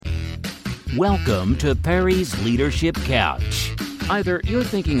Welcome to Perry's Leadership Couch. Either you're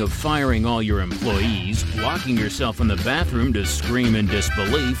thinking of firing all your employees, locking yourself in the bathroom to scream in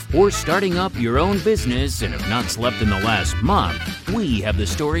disbelief, or starting up your own business and have not slept in the last month, we have the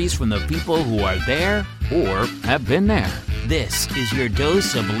stories from the people who are there or have been there. This is your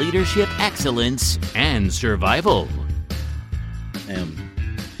dose of leadership excellence and survival. I'm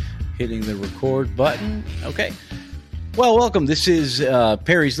hitting the record button. Okay. Well, welcome. This is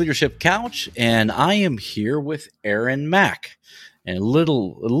Perry's Leadership Couch, and I am here with Erin Mack. And a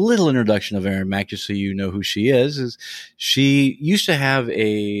little introduction of Erin Mack, just so you know who she is she used to have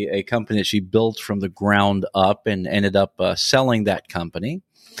a company that she built from the ground up and ended up selling that company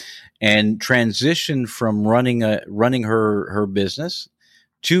and transitioned from running her business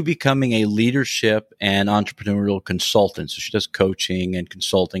to becoming a leadership and entrepreneurial consultant. So she does coaching and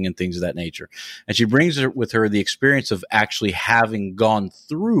consulting and things of that nature. And she brings with her the experience of actually having gone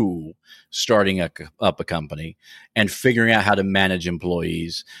through starting up a company and figuring out how to manage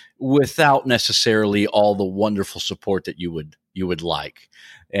employees without necessarily all the wonderful support that you would like.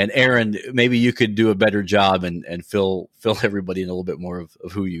 And Erin, maybe you could do a better job and fill everybody in a little bit more of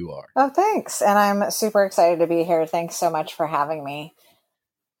who you are. Oh, thanks. And I'm super excited to be here. Thanks so much for having me.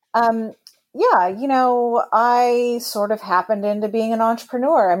 I sort of happened into being an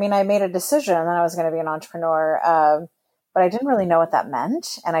entrepreneur. I mean, I made a decision that I was going to be an entrepreneur, but I didn't really know what that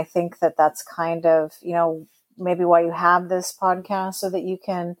meant. And I think that that's kind of, maybe why you have this podcast, so that you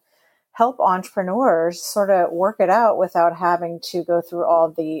can help entrepreneurs sort of work it out without having to go through all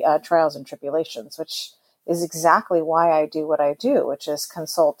the trials and tribulations, which is exactly why I do what I do, which is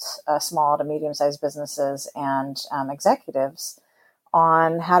consult small to medium-sized businesses and executives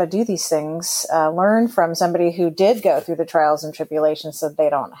on how to do these things, learn from somebody who did go through the trials and tribulations so they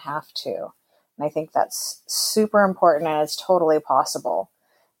don't have to. And I think that's super important, and it's totally possible.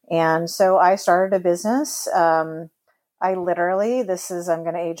 And so I started a business. I'm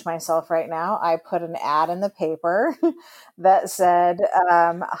going to age myself right now. I put an ad in the paper that said,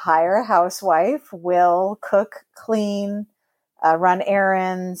 hire a housewife, will cook, clean, run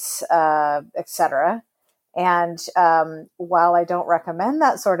errands, etc. And while I don't recommend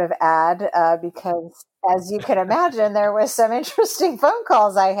that sort of ad, because as you can imagine, there was some interesting phone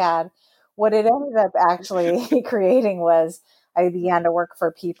calls I had, what it ended up actually creating was I began to work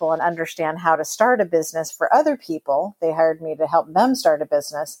for people and understand how to start a business for other people. They hired me to help them start a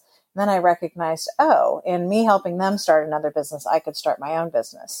business. And then I recognized, in me helping them start another business, I could start my own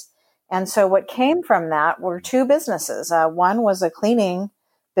business. And so what came from that were two businesses. One was a cleaning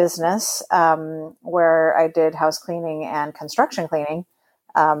business where I did house cleaning and construction cleaning,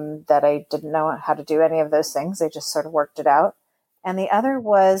 that I didn't know how to do any of those things. I just sort of worked it out. And the other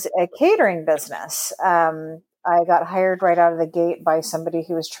was a catering business. I got hired right out of the gate by somebody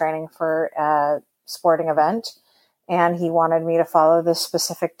who was training for a sporting event, and he wanted me to follow this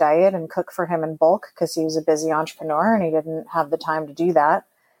specific diet and cook for him in bulk because he was a busy entrepreneur and he didn't have the time to do that.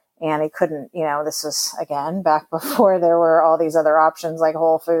 And he couldn't, this was, again, back before there were all these other options like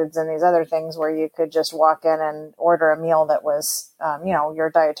Whole Foods and these other things where you could just walk in and order a meal that was,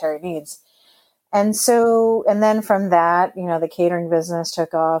 your dietary needs. And then from that, the catering business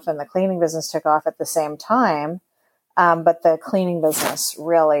took off and the cleaning business took off at the same time. But the cleaning business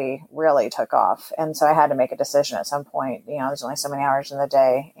really, really took off. And so I had to make a decision at some point. There's only so many hours in the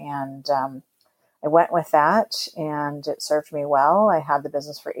day. And I went with that, and it served me well. I had the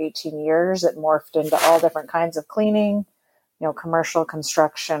business for 18 years. It morphed into all different kinds of cleaning, commercial,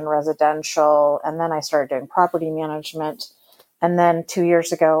 construction, residential. And then I started doing property management. And then 2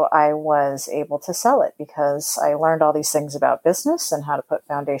 years ago, I was able to sell it because I learned all these things about business and how to put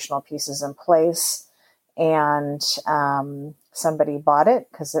foundational pieces in place. And somebody bought it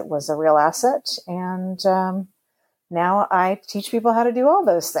because it was a real asset. And now I teach people how to do all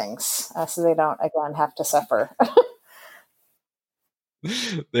those things so they don't, again, have to suffer.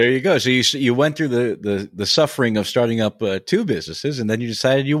 There you go. So you went through the suffering of starting up two businesses, and then you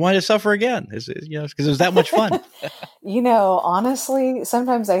decided you wanted to suffer again, because it was that much fun. Honestly,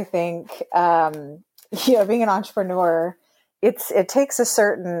 sometimes I think, being an entrepreneur, it takes a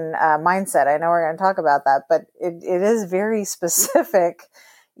certain mindset. I know we're going to talk about that, but it is very specific.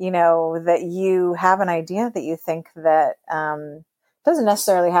 That you have an idea that you think that doesn't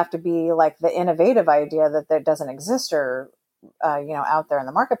necessarily have to be like the innovative idea that doesn't exist or out there in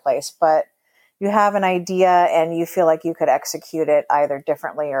the marketplace, but you have an idea and you feel like you could execute it either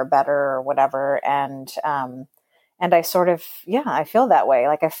differently or better or whatever. And I sort of, I feel that way.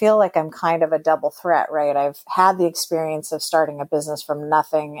 Like, I feel like I'm kind of a double threat, right? I've had the experience of starting a business from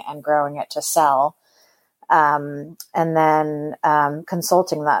nothing and growing it to sell. And then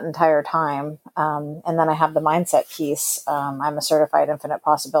consulting that entire time. And then I have the mindset piece. I'm a certified infinite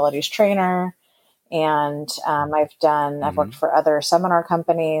possibilities trainer. And I've worked for other seminar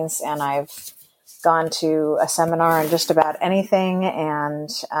companies, and I've gone to a seminar on just about anything, and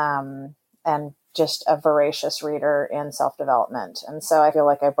just a voracious reader in self-development. And so I feel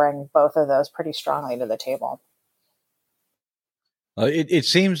like I bring both of those pretty strongly to the table. It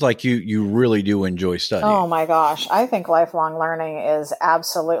seems like you really do enjoy studying. Oh my gosh. I think lifelong learning is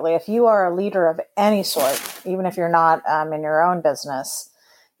absolutely, if you are a leader of any sort, even if you're not in your own business,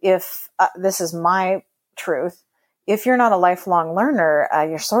 if this is my truth, if you're not a lifelong learner,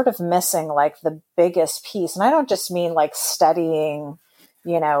 you're sort of missing like the biggest piece. And I don't just mean like studying,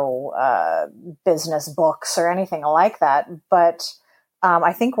 business books or anything like that, but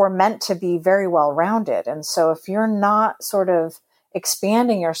I think we're meant to be very well-rounded. And so if you're not sort of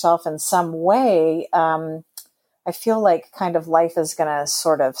expanding yourself in some way, I feel like kind of life is going to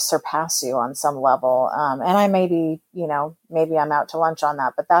sort of surpass you on some level. And I maybe I'm out to lunch on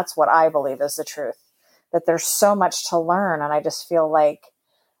that, but that's what I believe is the truth, that there's so much to learn. And I just feel like,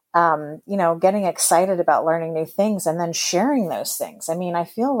 getting excited about learning new things and then sharing those things. I mean, I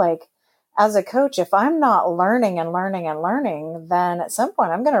feel like as a coach, if I'm not learning and learning and learning, then at some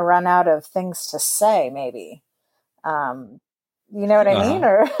point I'm going to run out of things to say, maybe. You know what I mean?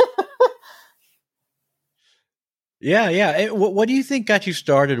 Or Yeah. What do you think got you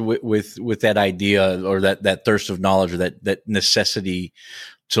started with that idea, or that thirst of knowledge, or that necessity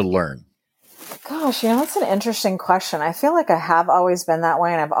to learn? Gosh, that's an interesting question. I feel like I have always been that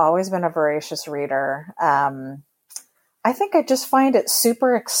way, and I've always been a voracious reader. I think I just find it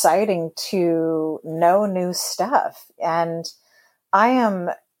super exciting to know new stuff. And I am,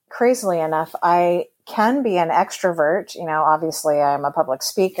 crazily enough, I can be an extrovert. Obviously I'm a public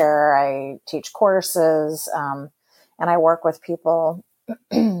speaker. I teach courses, and I work with people.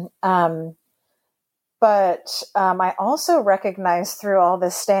 But I also recognize through all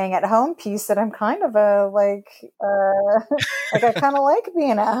this staying at home piece that I'm kind of I kind of like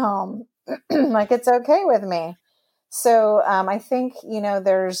being at home. Like it's okay with me. So I think,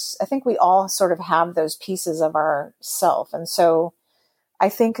 I think we all sort of have those pieces of our self. And so I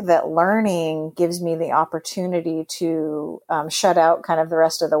think that learning gives me the opportunity to shut out kind of the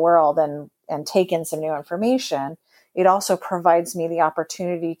rest of the world and take in some new information. It also provides me the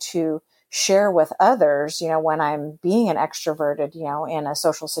opportunity to share with others, when I'm being an extroverted, in a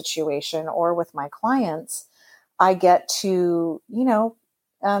social situation or with my clients, I get to,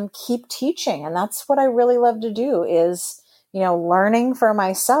 keep teaching. And that's what I really love to do is, learning for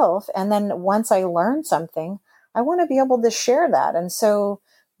myself. And then once I learn something, I want to be able to share that. And so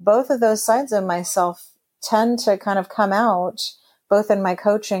both of those sides of myself tend to kind of come out both in my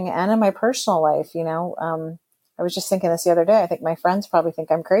coaching and in my personal life. I was just thinking this the other day. I think my friends probably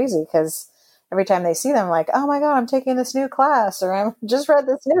think I'm crazy because every time they see them, like, oh my God, I'm taking this new class, or I just read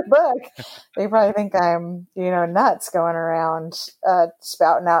this new book. They probably think I'm, nuts going around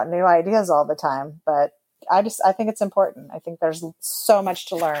spouting out new ideas all the time. But I think it's important. I think there's so much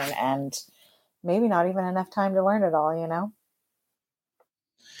to learn, and maybe not even enough time to learn it all,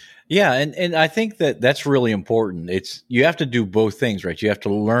 Yeah, and I think that's really important. You have to do both things, right? You have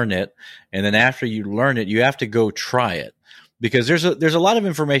to learn it, and then after you learn it, you have to go try it, because there's a lot of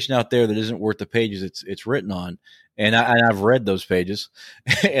information out there that isn't worth the pages it's written on, and I've read those pages,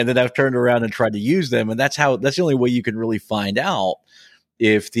 and then I've turned around and tried to use them, and that's the only way you can really find out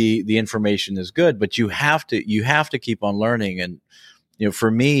if the information is good. But you have to keep on learning, and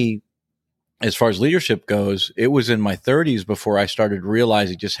for me, as far as leadership goes, it was in my 30s before I started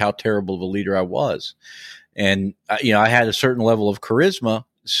realizing just how terrible of a leader I was. And, I had a certain level of charisma,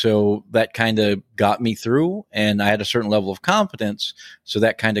 so that kind of got me through. And I had a certain level of competence, so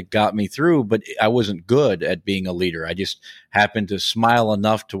that kind of got me through. But I wasn't good at being a leader. I just happened to smile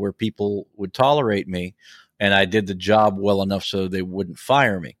enough to where people would tolerate me. And I did the job well enough so they wouldn't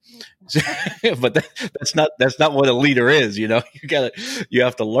fire me. But that's not what a leader is. You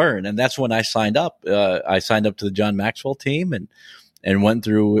have to learn. And that's when I signed up. I signed up to the John Maxwell team and went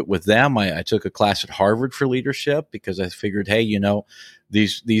through it with them. I took a class at Harvard for leadership because I figured, hey,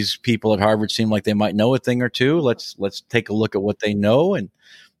 these people at Harvard seem like they might know a thing or two. Let's take a look at what they know and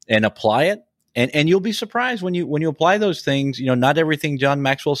apply it. And you'll be surprised when you apply those things. Not everything John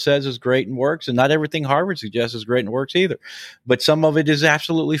Maxwell says is great and works, and not everything Harvard suggests is great and works either. But some of it is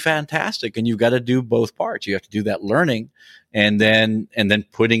absolutely fantastic, and you've got to do both parts. You have to do that learning, and then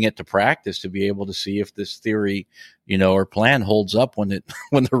putting it to practice to be able to see if this theory, or plan holds up when the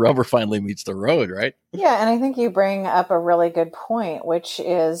rubber finally meets the road, right? Yeah, and I think you bring up a really good point, which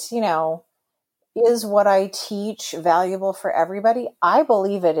is, is what I teach valuable for everybody? I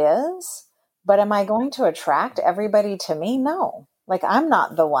believe it is, but am I going to attract everybody to me? No. Like, I'm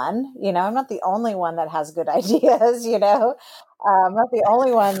not the one, I'm not the only one that has good ideas, I'm not the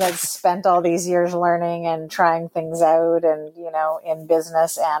only one that's spent all these years learning and trying things out and, in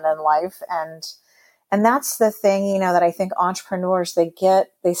business and in life. And that's the thing, that I think entrepreneurs,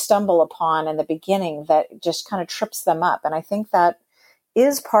 they stumble upon in the beginning that just kind of trips them up. And I think that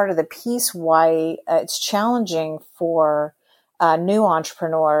is part of the piece why it's challenging for new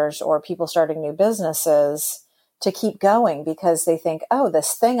entrepreneurs or people starting new businesses to keep going, because they think, oh,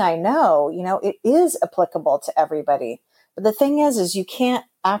 this thing I know, it is applicable to everybody. But the thing is you can't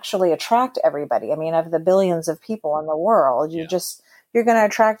actually attract everybody. I mean, of the billions of people in the world, you're going to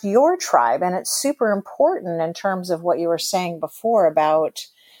attract your tribe. And it's super important in terms of what you were saying before about,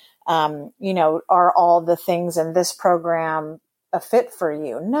 are all the things in this program a fit for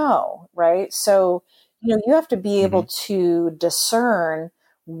you? No, right? So, you have to be able to discern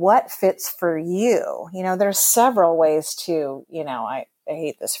what fits for you. There's several ways to, I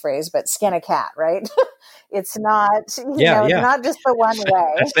hate this phrase, but skin a cat, right? It's not, it's not just the one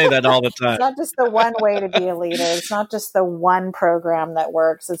way. I say that all the time. It's not just the one way to be a leader. It's not just the one program that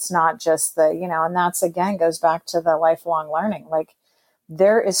works. It's not just the, and that's, again, goes back to the lifelong learning. Like,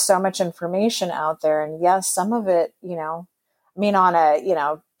 there is so much information out there. And yes, some of it, on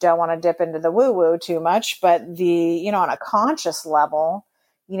a, don't want to dip into the woo-woo too much, but on a conscious level,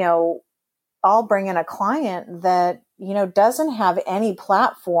 I'll bring in a client that, doesn't have any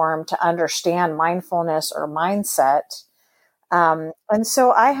platform to understand mindfulness or mindset. And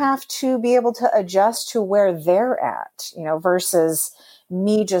so I have to be able to adjust to where they're at, versus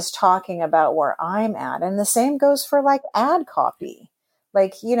me just talking about where I'm at. And the same goes for like ad copy.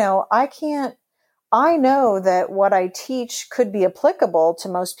 Like, I know that what I teach could be applicable to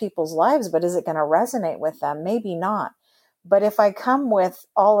most people's lives, but is it going to resonate with them? Maybe not. But if I come with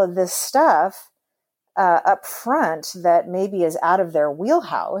all of this stuff up front that maybe is out of their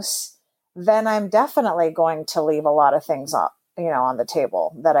wheelhouse, then I'm definitely going to leave a lot of things on the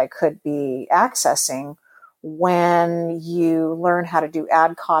table that I could be accessing. When you learn how to do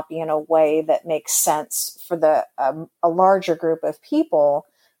ad copy in a way that makes sense for a larger group of people,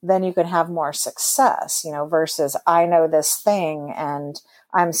 then you can have more success, versus I know this thing and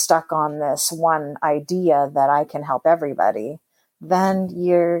I'm stuck on this one idea that I can help everybody. Then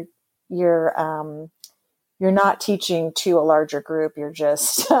you're not teaching to a larger group. You're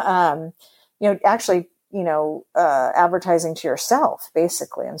just, actually, advertising to yourself,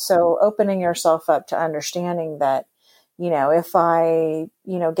 basically. And so opening yourself up to understanding that, if I,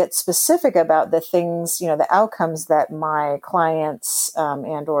 get specific about the things, the outcomes that my clients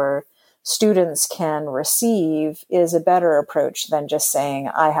and or students can receive is a better approach than just saying,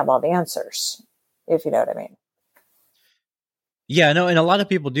 I have all the answers, if you know what I mean. Yeah, no, and a lot of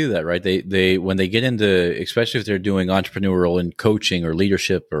people do that, right? They when they get into, especially if they're doing entrepreneurial and coaching or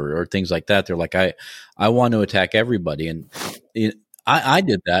leadership or things like that, they're like, I want to attack everybody, and I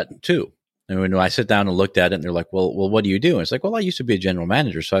did that too. And when I sit down and looked at it, and they're like, well, what do you do? And it's like, well, I used to be a general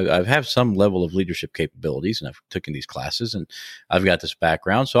manager, so I have some level of leadership capabilities, and I've taken these classes, and I've got this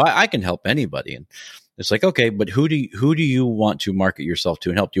background, so I can help anybody. And it's like, okay, but who do you want to market yourself to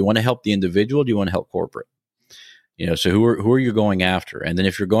and help? Do you want to help the individual? Do you want to help corporate? So who are you going after? And then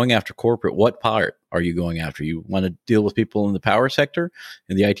if you're going after corporate, what part are you going after? You want to deal with people in the power sector,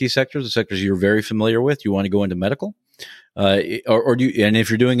 in the IT sector, the sectors you're very familiar with? You want to go into medical? Or do you, and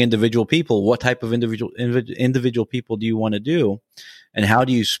if you're doing individual people, what type of individual people do you want to do? And how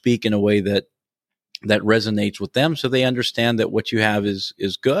do you speak in a way that resonates with them so they understand that what you have is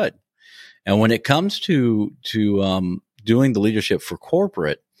good? And when it comes to doing the leadership for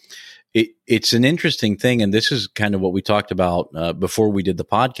corporate, it's an interesting thing. And this is kind of what we talked about before we did the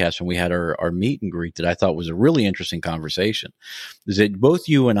podcast when we had our meet and greet, that I thought was a really interesting conversation, is that both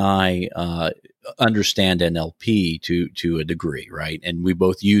you and I understand NLP to a degree, right? And we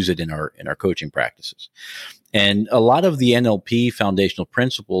both use it in our coaching practices. And a lot of the NLP foundational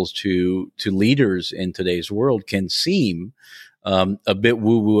principles to leaders in today's world can seem a bit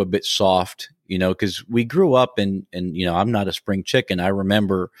woo-woo, a bit soft, because we grew up and I'm not a spring chicken. I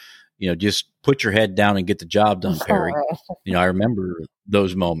remember, just put your head down and get the job done, Perry. Right. I remember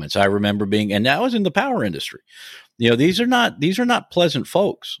those moments. I remember and I was in the power industry. These are not pleasant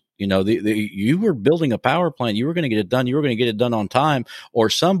folks. You were building a power plant. You were going to get it done. You were going to get it done on time,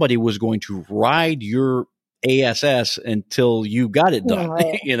 or somebody was going to ride your ASS until you got it done,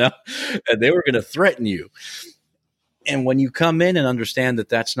 Right. And they were going to threaten you. And when you come in and understand that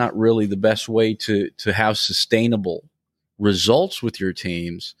that's not really the best way to have sustainable results with your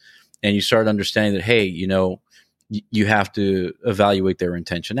teams, and you start understanding that, hey, you have to evaluate their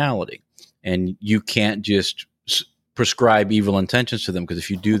intentionality, and you can't just prescribe evil intentions to them, because if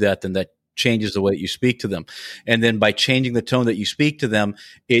you do that, then that changes the way that you speak to them. And then by changing the tone that you speak to them,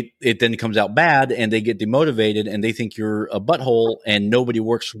 it then comes out bad, and they get demotivated, and they think you're a butthole, and nobody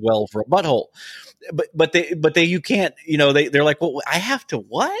works well for a butthole. But you can't, they're like, well, I have to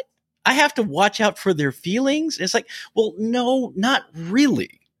what? I have to watch out for their feelings. It's like, well, no, not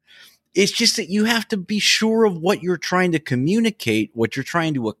really. It's just that you have to be sure of what you're trying to communicate, what you're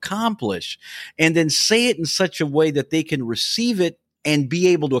trying to accomplish, and then say it in such a way that they can receive it and be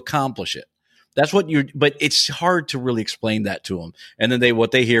able to accomplish it. That's what but it's hard to really explain that to them. And then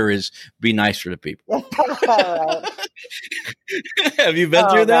what they hear is, be nicer to people. Right. Have you been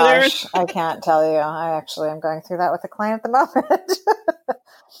through that, Erin? I can't tell you. I actually am going through that with a client at the moment.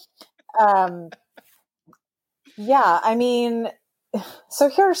 Yeah, I mean, so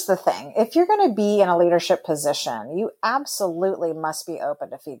here's the thing. If you're going to be in a leadership position, you absolutely must be open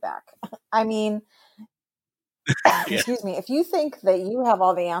to feedback. I mean, excuse me, if you think that you have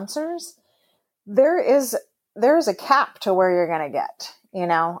all the answers, there is a cap to where you're going to get.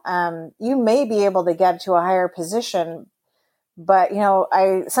 You may be able to get to a higher position, but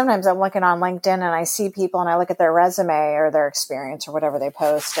sometimes I'm looking on LinkedIn and I see people and I look at their resume or their experience or whatever they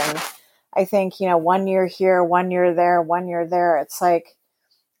post, and I think, 1 year here, 1 year there, 1 year there. It's like,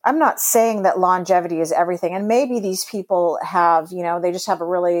 I'm not saying that longevity is everything. And maybe these people have, they just have a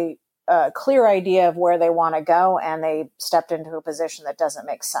really clear idea of where they want to go, and they stepped into a position that doesn't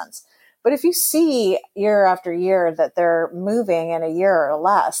make sense. But if you see year after year that they're moving in a year or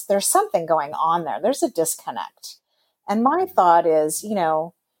less, there's something going on there. There's a disconnect. And my thought is,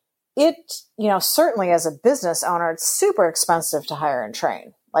 certainly as a business owner, it's super expensive to hire and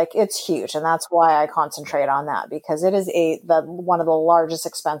train. Like, it's huge. And that's why I concentrate on that, because it is one of the largest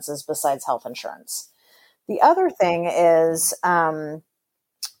expenses besides health insurance. The other thing is,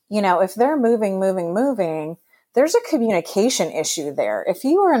 if they're moving, there's a communication issue there. If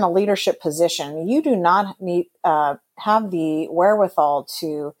you are in a leadership position, you do not have the wherewithal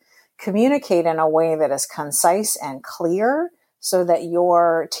to communicate in a way that is concise and clear, so that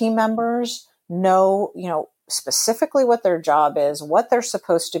your team members know, specifically what their job is, what they're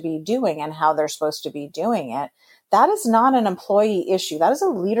supposed to be doing, and how they're supposed to be doing it. That is not an employee issue. That is a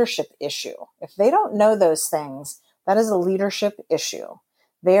leadership issue. If they don't know those things, that is a leadership issue.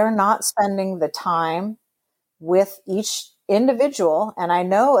 They are not spending the time with each individual. And I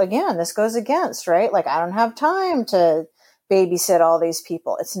know, again, this goes against, right? Like, I don't have time to babysit all these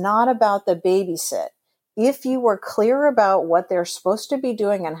people. It's not about the babysit. If you were clear about what they're supposed to be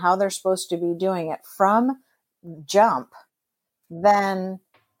doing and how they're supposed to be doing it from jump, then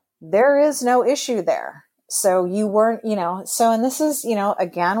there is no issue there. So you weren't, and this is,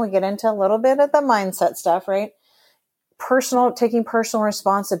 again, we get into a little bit of the mindset stuff, right? Taking personal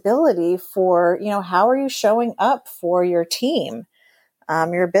responsibility for, how are you showing up for your team,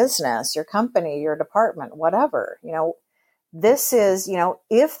 your business, your company, your department, whatever, this is,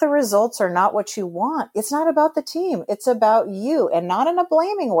 if the results are not what you want, it's not about the team. It's about you, and not in a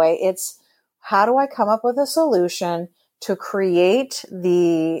blaming way. It's, how do I come up with a solution to create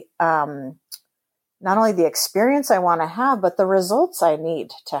the, not only the experience I want to have, but the results I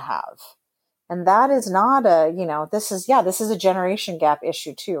need to have. And that is not this is a generation gap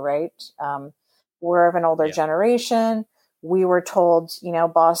issue too, right? We're of an older generation. We were told,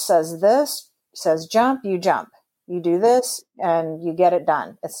 boss says jump, you jump. You do this and you get it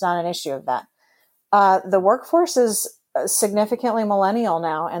done. It's not an issue of that. The workforce is significantly millennial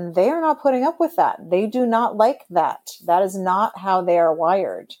now, and they are not putting up with that. They do not like that. That is not how they are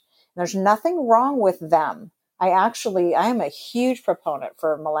wired. There's nothing wrong with them. I am a huge proponent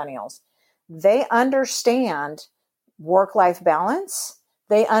for millennials. They understand work-life balance.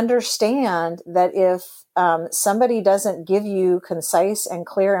 They understand that if somebody doesn't give you concise and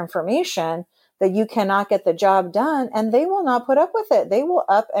clear information, that you cannot get the job done, and they will not put up with it. They will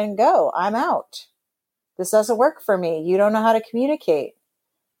up and go. I'm out. This doesn't work for me. You don't know how to communicate,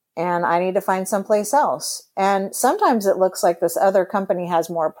 and I need to find someplace else. And sometimes it looks like this other company has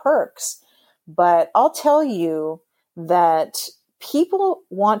more perks, but I'll tell you that people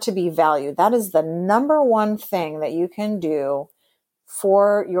want to be valued. That is the number one thing that you can do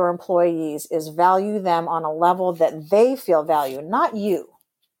for your employees, is value them on a level that they feel valued, not you.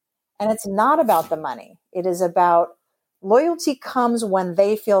 And it's not about the money. It is about loyalty comes when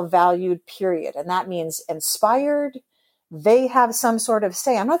they feel valued, period. And that means inspired. They have some sort of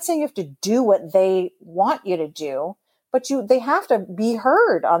say. I'm not saying you have to do what they want you to do, but they have to be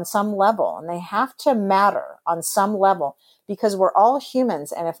heard on some level, and they have to matter on some level, because we're all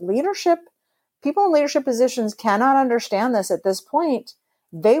humans. And if people in leadership positions cannot understand this at this point,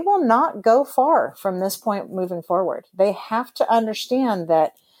 they will not go far from this point moving forward. They have to understand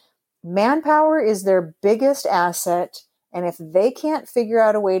that manpower is their biggest asset. And if they can't figure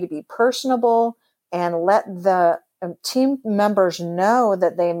out a way to be personable and let the team members know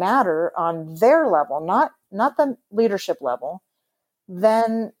that they matter on their level, not the leadership level,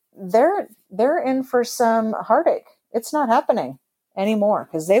 then they're in for some heartache. It's not happening anymore,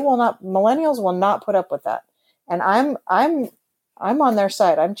 because millennials will not put up with that. And I'm on their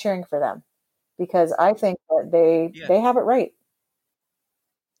side. I'm cheering for them, because I think that they have it right.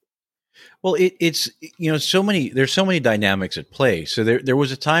 Well, it's there's so many dynamics at play. So there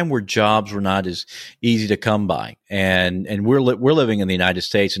was a time where jobs were not as easy to come by, and we're living in the United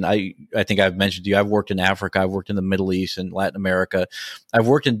States, and I think I've mentioned to you, I've worked in Africa, I've worked in the Middle East and Latin America, I've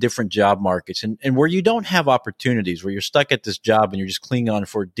worked in different job markets, and where you don't have opportunities, where you're stuck at this job and you're just clinging on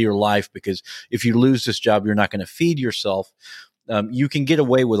for dear life, because if you lose this job, you're not going to feed yourself. You can get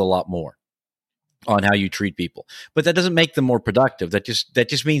away with a lot more on how you treat people, but that doesn't make them more productive. That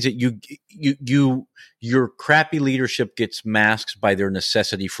just means that your crappy leadership gets masked by their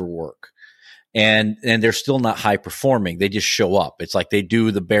necessity for work, and they're still not high performing. They just show up. It's like they do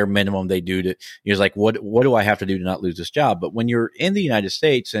the bare minimum they do to. You're like, what do I have to do to not lose this job? But when you're in the United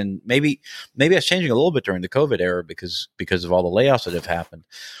States, and maybe that's changing a little bit during the COVID era because of all the layoffs that have happened.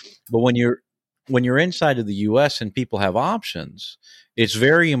 But when you're inside of the U.S. and people have options, it's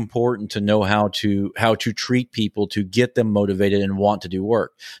very important to know how to treat people to get them motivated and want to do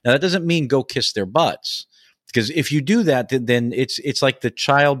work. Now, that doesn't mean go kiss their butts, because if you do that, then it's like the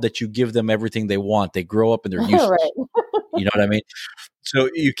child that you give them everything they want. They grow up and they're useless. Right. You know what I mean? So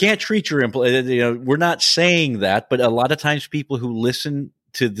you can't treat your employees. We're not saying that, but a lot of times people who listen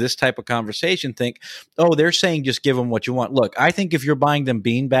to this type of conversation think, oh, they're saying just give them what you want. Look, I think if you're buying them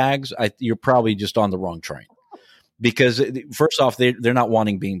bean bags, you're probably just on the wrong train. Because first off, they're not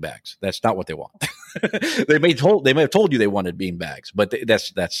wanting bean bags. That's not what they want. They may have told you they wanted bean bags, but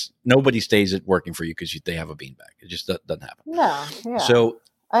that's nobody stays at working for you because they have a bean bag. It just doesn't happen. No, yeah. So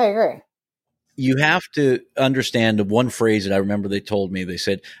I agree. You have to understand one phrase that I remember they told me. They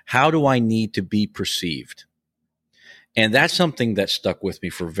said, "How do I need to be perceived?" And that's something that stuck with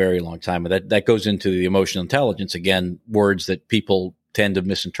me for a very long time. And that goes into the emotional intelligence, again, words that people tend to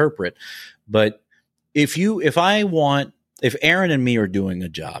misinterpret. But if Erin and me are doing a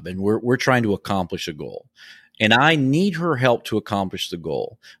job and we're trying to accomplish a goal, and I need her help to accomplish the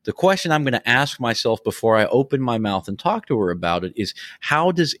goal, the question I'm going to ask myself before I open my mouth and talk to her about it is,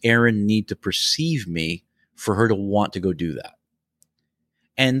 how does Erin need to perceive me for her to want to go do that?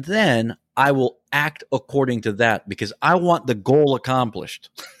 And then I will act according to that, because I want the goal accomplished.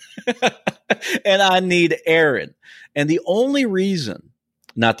 And I need Erin. And the only reason,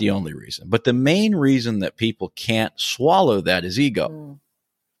 not the only reason, but the main reason that people can't swallow that is ego. Mm.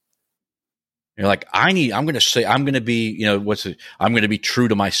 You're like, I'm going to be, I'm going to be true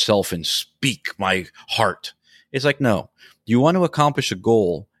to myself and speak my heart. It's like, no, you want to accomplish a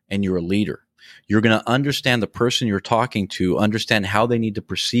goal and you're a leader. You're going to understand the person you're talking to, understand how they need to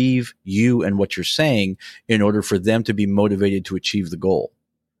perceive you and what you're saying in order for them to be motivated to achieve the goal.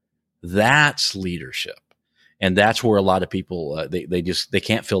 That's leadership. And that's where a lot of people, they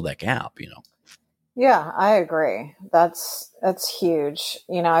can't fill that gap, Yeah, I agree. That's huge.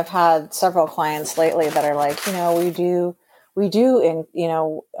 I've had several clients lately that are like, we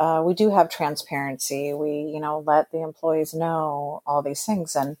do have transparency. We, let the employees know all these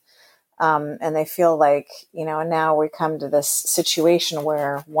things. And they feel like, now we come to this situation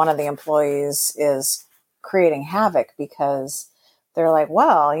where one of the employees is creating havoc because they're like,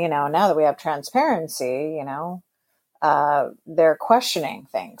 well, now that we have transparency, they're questioning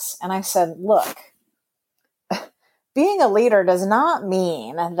things. And I said, look, being a leader does not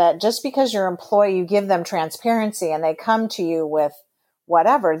mean that just because your employee, you give them transparency and they come to you with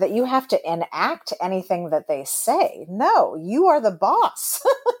whatever, that you have to enact anything that they say. No, you are the boss.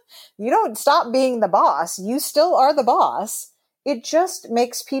 You don't stop being the boss. You still are the boss. It just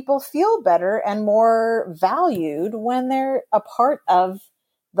makes people feel better and more valued when they're a part of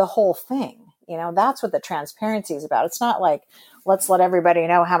the whole thing. That's what the transparency is about. It's not like, let's let everybody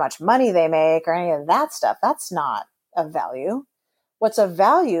know how much money they make or any of that stuff. That's not of value. What's of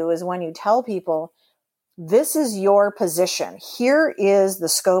value is when you tell people, this is your position. Here is the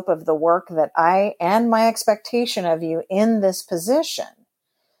scope of the work that and my expectation of you in this position.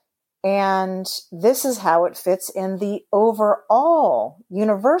 And this is how it fits in the overall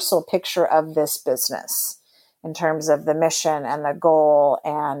universal picture of this business. in terms of the mission and the goal.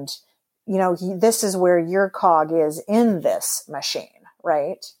 And, this is where your cog is in this machine,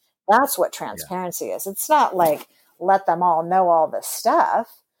 right? That's what transparency is. It's not like, let them all know all this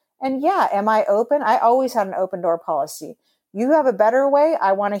stuff. And am I open? I always had an open door policy. You have a better way,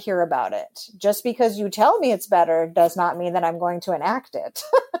 I want to hear about it. Just because you tell me it's better does not mean that I'm going to enact it.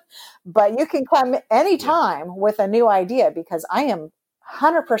 But you can come anytime with a new idea, because I am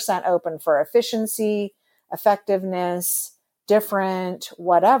 100% open for efficiency, effectiveness, different,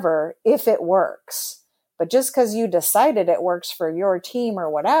 whatever, if it works. But just because you decided it works for your team or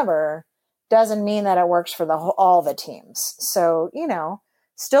whatever doesn't mean that it works for all the teams. So,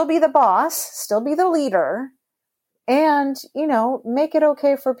 still be the boss, still be the leader, and, make it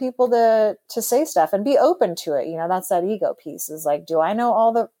okay for people to say stuff and be open to it. That's that ego piece, is like, do I know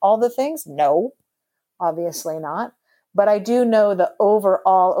all the things? No, obviously not. But I do know the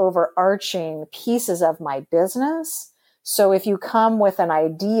overarching pieces of my business. So if you come with an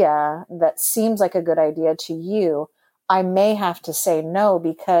idea that seems like a good idea to you, I may have to say no,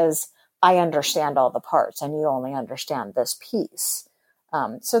 because I understand all the parts and you only understand this piece.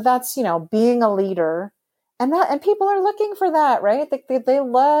 So that's, being a leader. And people are looking for that, right? They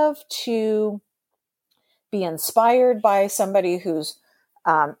love to be inspired by somebody who's,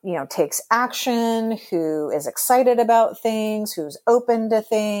 takes action, who is excited about things, who's open to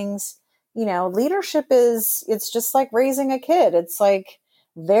things. Leadership it's just like raising a kid. It's like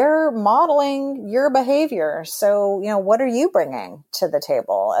they're modeling your behavior. So, what are you bringing to the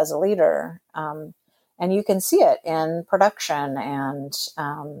table as a leader? And you can see it in production and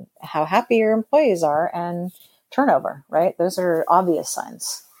how happy your employees are and turnover, right? Those are obvious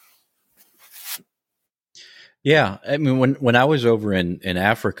signs. Yeah. I mean, when I was over in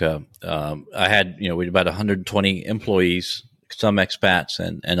Africa, I had, we had about 120 employees, some expats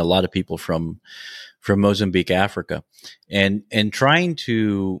and a lot of people from Mozambique, Africa. And trying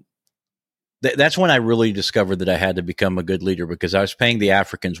to, that's when I really discovered that I had to become a good leader, because I was paying the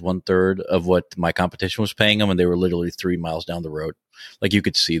Africans 1/3 of what my competition was paying them. And they were literally 3 miles down the road. Like, you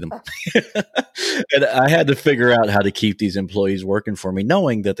could see them. And I had to figure out how to keep these employees working for me,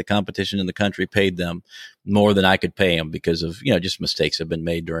 knowing that the competition in the country paid them more than I could pay them because of, just mistakes have been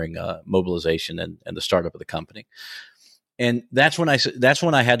made during mobilization and the startup of the company. And that's when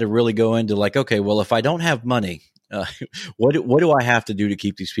I had to really go into like, okay, well, if I don't have money, what do I have to do to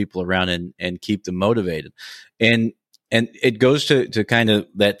keep these people around and keep them motivated? And it goes to kind of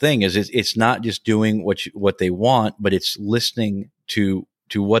that thing is it's not just doing what they want, but it's listening to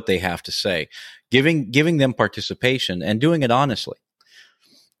what they have to say, giving them participation and doing it honestly.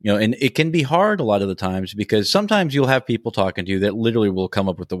 And it can be hard a lot of the times, because sometimes you'll have people talking to you that literally will come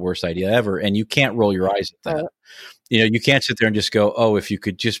up with the worst idea ever, and you can't roll your eyes at that. You can't sit there and just go, oh, if you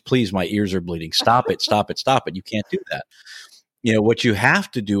could just please, my ears are bleeding. Stop it, stop it, stop it. You can't do that. What you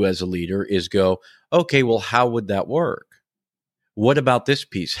have to do as a leader is go, okay, well, how would that work? What about this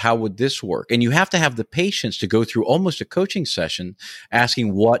piece? How would this work? And you have to have the patience to go through almost a coaching session,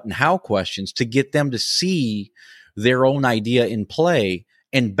 asking what and how questions to get them to see their own idea in play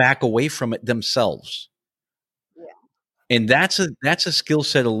and back away from it themselves. And that's a skill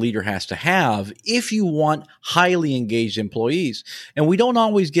set a leader has to have if you want highly engaged employees. And we don't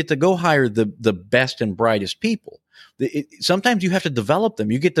always get to go hire the best and brightest people. Sometimes you have to develop them.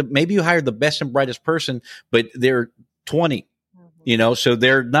 Maybe you hire the best and brightest person, but they're 20, so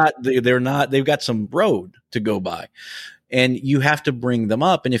they're not, they've got some road to go by. And you have to bring them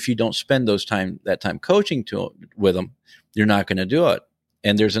up. And if you don't spend that time coaching with them, you're not going to do it.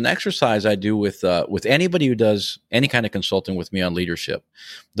 And there's an exercise I do with anybody who does any kind of consulting with me on leadership.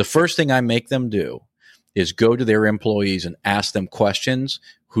 The first thing I make them do is go to their employees and ask them questions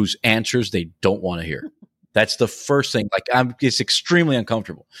whose answers they don't want to hear. That's the first thing. Like, it's extremely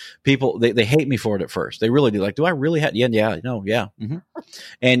uncomfortable. People, they hate me for it at first. They really do. Like, do I really have? Yeah. No. Yeah. Mm-hmm.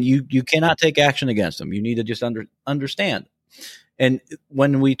 And you cannot take action against them. You need to just understand. And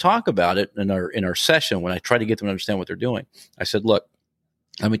when we talk about it in our session, when I try to get them to understand what they're doing, I said, look,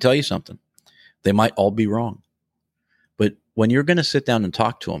 let me tell you something. They might all be wrong. But when you're going to sit down and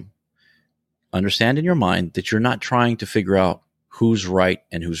talk to them, understand in your mind that you're not trying to figure out who's right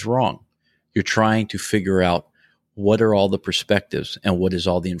and who's wrong. You're trying to figure out what are all the perspectives and what is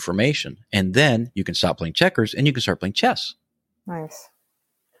all the information. And then you can stop playing checkers and you can start playing chess. Nice.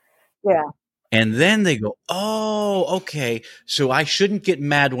 Yeah. And then they go, oh, okay, so I shouldn't get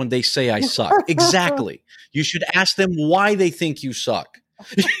mad when they say I suck. Exactly. You should ask them why they think you suck.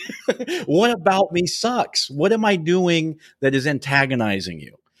 What about me sucks? What am I doing that is antagonizing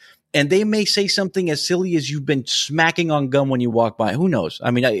you? And they may say something as silly as you've been smacking on gum when you walk by. Who knows? I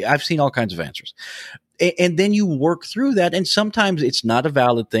mean, I've seen all kinds of answers. and then you work through that. And sometimes it's not a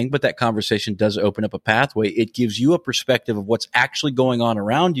valid thing, but that conversation does open up a pathway. It gives you a perspective of what's actually going on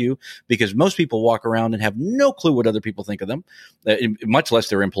around you, because most people walk around and have no clue what other people think of them, much less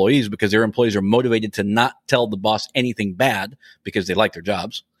their employees, because their employees are motivated to not tell the boss anything bad because they like their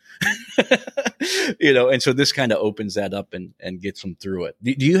jobs. And so this kind of opens that up and gets them through it.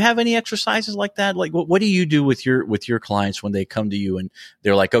 Do you have any exercises like that? Like, what do you do with your clients when they come to you and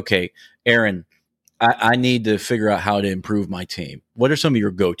they're like, okay, Aaron, I need to figure out how to improve my team. What are some of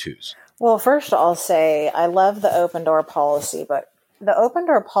your go-tos? Well, first I'll say I love the open door policy, but the open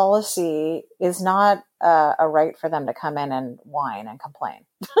door policy is not a right for them to come in and whine and complain.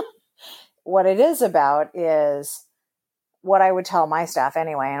 What it is about is what I would tell my staff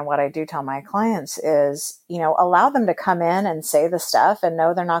anyway, and what I do tell my clients is, allow them to come in and say the stuff and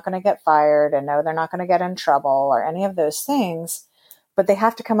know they're not going to get fired and know they're not going to get in trouble or any of those things, but they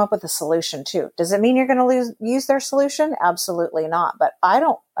have to come up with a solution too. Does it mean you're going to use their solution? Absolutely not. But I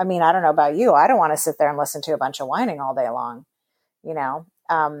don't know about you. I don't want to sit there and listen to a bunch of whining all day long.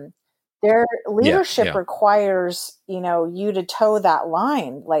 Their leadership requires, you to toe that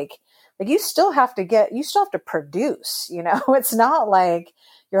line. Like you still have to produce, it's not like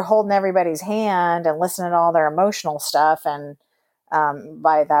you're holding everybody's hand and listening to all their emotional stuff. And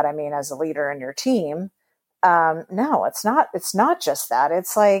by that, I mean, as a leader in your team, no, it's not just that.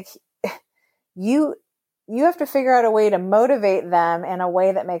 It's like you have to figure out a way to motivate them in a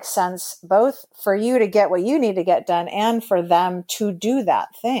way that makes sense, both for you to get what you need to get done and for them to do that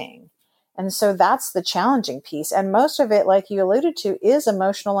thing. And so that's the challenging piece. And most of it, like you alluded to, is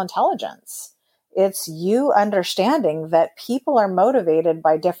emotional intelligence. It's you understanding that people are motivated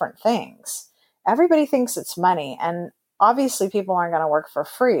by different things. Everybody thinks it's money. And obviously people aren't going to work for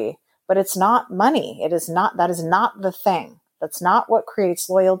free, but it's not money. That is not the thing. That's not what creates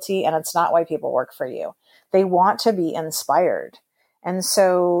loyalty. And it's not why people work for you. They want to be inspired. And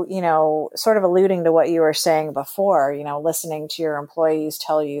so, sort of alluding to what you were saying before, listening to your employees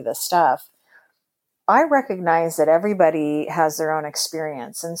tell you this stuff, I recognize that everybody has their own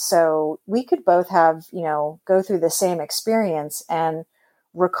experience. And so we could both have, go through the same experience and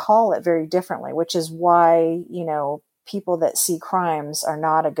recall it very differently, which is why, people that see crimes are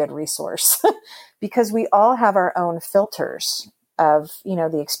not a good resource because we all have our own filters of,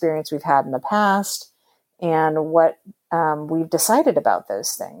 the experience we've had in the past and what we've decided about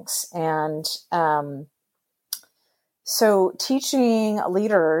those things. And so teaching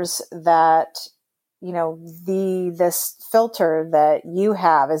leaders that, this filter that you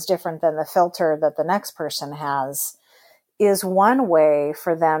have is different than the filter that the next person has is one way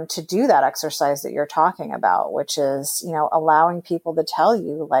for them to do that exercise that you're talking about, which is, allowing people to tell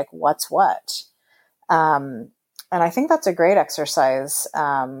you like what's what. And I think that's a great exercise.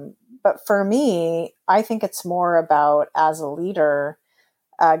 But for me, I think it's more about, as a leader,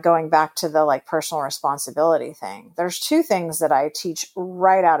 going back to the like personal responsibility thing. There's two things that I teach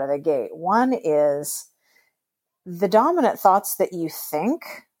right out of the gate. One is the dominant thoughts that you think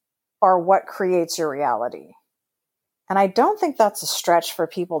are what creates your reality. And I don't think that's a stretch for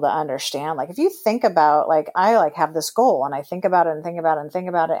people to understand. Like if you think about, like, I like have this goal and I think about it and think about it and think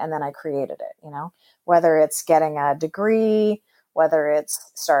about it, and then I created it, whether it's getting a degree, whether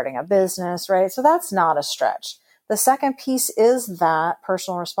it's starting a business, right? So that's not a stretch. The second piece is that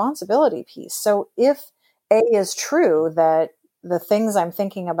personal responsibility piece. So if A is true, that the things I'm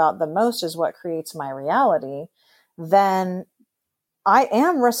thinking about the most is what creates my reality, then I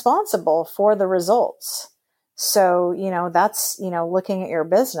am responsible for the results. So, that's, looking at your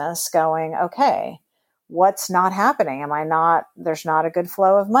business going, okay, what's not happening? There's not a good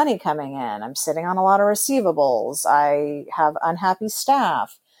flow of money coming in. I'm sitting on a lot of receivables. I have unhappy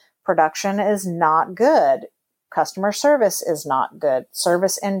staff. Production is not good. Customer service is not good.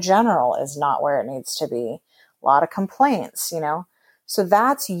 Service in general is not where it needs to be. A lot of complaints, So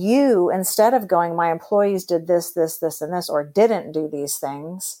that's you, instead of going, my employees did this, this, this, and this, or didn't do these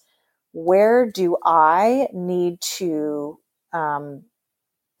things. Where do I need to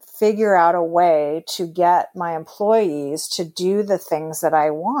figure out a way to get my employees to do the things that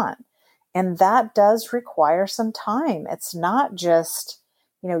I want? And that does require some time. It's not just,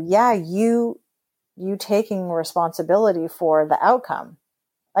 you taking responsibility for the outcome.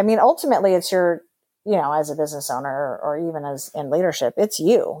 I mean, ultimately it's your, as a business owner or even as in leadership, it's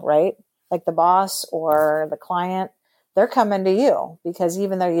you, right? Like the boss or the client, they're coming to you because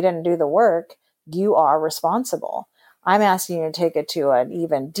even though you didn't do the work, you are responsible. I'm asking you to take it to an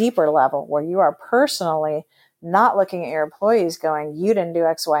even deeper level where you are personally not looking at your employees going, you didn't do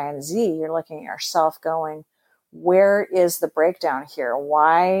X, Y, and Z. You're looking at yourself going, where is the breakdown here?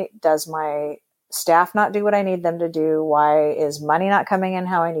 Why does my staff not do what I need them to do? Why is money not coming in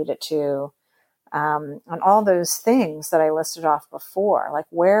how I need it to? And all those things that I listed off before, like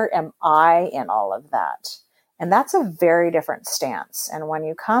where am I in all of that? And that's a very different stance. And when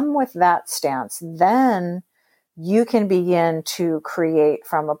you come with that stance, then you can begin to create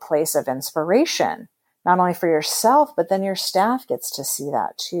from a place of inspiration, not only for yourself, but then your staff gets to see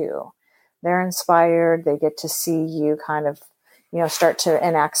that too. They're inspired. They get to see you kind of, start to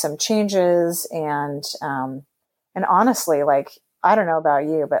enact some changes. And honestly, like, I don't know about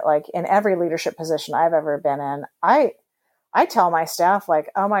you, but like in every leadership position I've ever been in, I tell my staff like,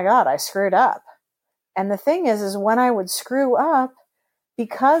 oh my God, I screwed up. And the thing is when I would screw up,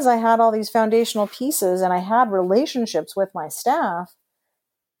 because I had all these foundational pieces and I had relationships with my staff,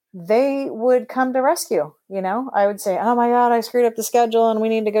 they would come to rescue. I would say, oh my God, I screwed up the schedule and we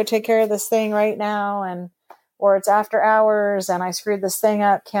need to go take care of this thing right now. Or it's after hours and I screwed this thing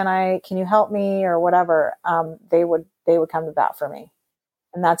up. Can you help me or whatever? They would come to bat for me.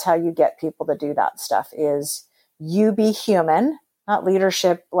 And that's how you get people to do that stuff is you be human, not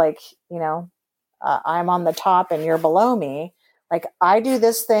leadership. Like, I'm on the top and you're below me. Like I do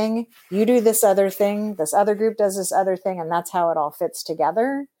this thing, you do this other thing, this other group does this other thing. And that's how it all fits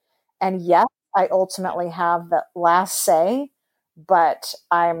together. And yes, I ultimately have the last say, but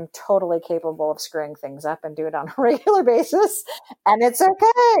I'm totally capable of screwing things up and do it on a regular basis. And it's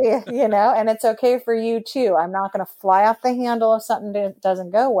okay, and it's okay for you too. I'm not going to fly off the handle if something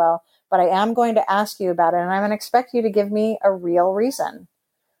doesn't go well, but I am going to ask you about it. And I'm going to expect you to give me a real reason.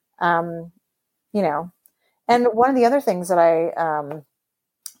 And one of the other things that I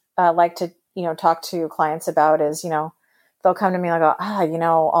like to, talk to clients about is, they'll come to me and go,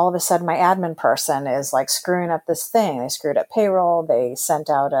 all of a sudden my admin person is like screwing up this thing. They screwed up payroll. They sent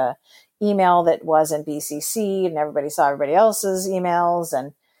out a email that wasn't BCC'd and everybody saw everybody else's emails.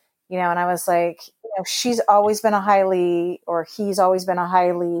 And, and I was like, she's always been he's always been a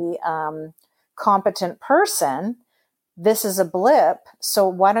highly competent person. This is a blip. So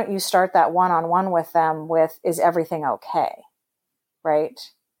why don't you start that one-on-one with them with, is everything okay? Right?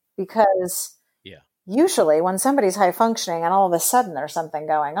 Because usually when somebody's high functioning and all of a sudden there's something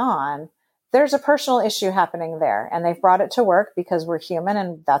going on, there's a personal issue happening there and they've brought it to work because we're human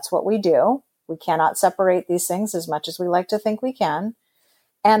and that's what we do. We cannot separate these things as much as we like to think we can.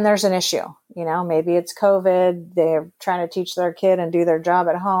 And there's an issue, maybe it's COVID. They're trying to teach their kid and do their job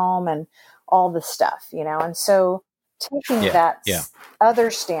at home and all this stuff, and so taking that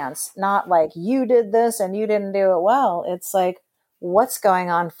other stance, not like you did this and you didn't do it well. It's like, what's going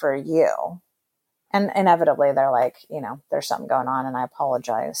on for you? And inevitably they're like, there's something going on and I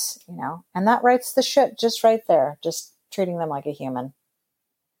apologize, and that writes the ship just right there, just treating them like a human.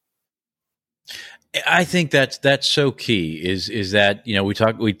 I think that's so key is that,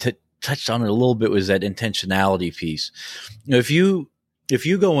 we touched on it a little bit, was that intentionality piece. If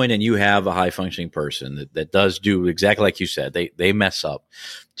you go in and you have a high functioning person that does do exactly like you said, they mess up,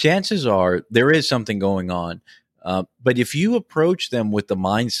 chances are there is something going on. But if you approach them with the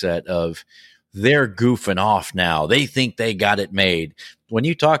mindset of, they're goofing off now, they think they got it made, when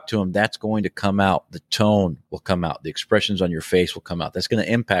you talk to them, that's going to come out. The tone will come out. The expressions on your face will come out. That's going to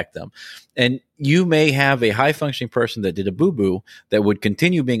impact them. And you may have a high functioning person that did a boo-boo that would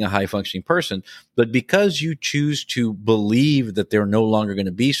continue being a high functioning person, but because you choose to believe that they're no longer going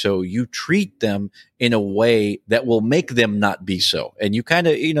to be so, you treat them in a way that will make them not be so. And you kind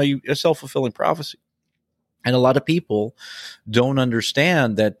of, a self-fulfilling prophecy. And a lot of people don't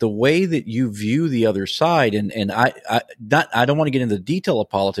understand that the way that you view the other side, and I don't want to get into the detail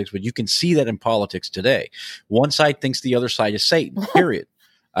of politics, but you can see that in politics today. One side thinks the other side is Satan, period.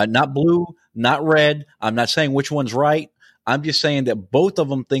 Not blue, not red. I'm not saying which one's right. I'm just saying that both of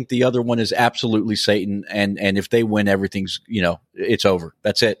them think the other one is absolutely Satan. And if they win, everything's, it's over.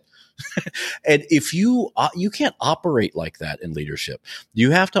 That's it. And if you can't operate like that in leadership,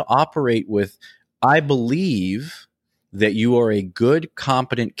 you have to operate with, I believe that you are a good,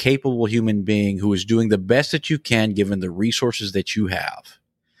 competent, capable human being who is doing the best that you can given the resources that you have.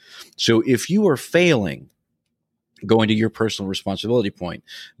 So if you are failing, going to your personal responsibility point,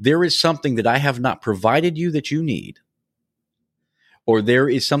 there is something that I have not provided you that you need, or there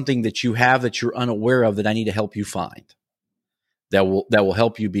is something that you have that you're unaware of that I need to help you find. That will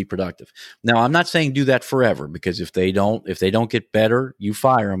help you be productive. Now, I'm not saying do that forever, because if they don't get better, you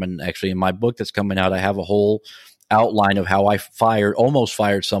fire them. And actually, in my book that's coming out, I have a whole outline of how I almost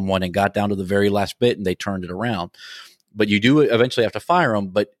fired someone and got down to the very last bit, and they turned it around. But you do eventually have to fire them.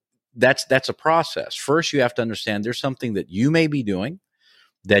 But that's a process. First, you have to understand there's something that you may be doing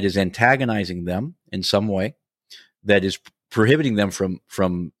that is antagonizing them in some way, that is prohibiting them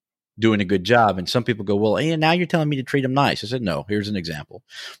from doing a good job. And some people go, well, hey, now you're telling me to treat them nice. I said, no, here's an example.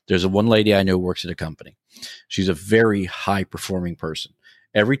 There's one lady I know who works at a company. She's a very high performing person.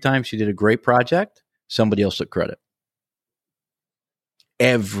 Every time she did a great project, somebody else took credit.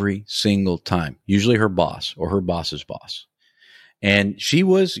 Every single time, usually her boss or her boss's boss. And she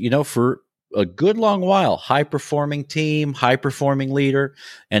was, for a good long while, high performing team, high performing leader.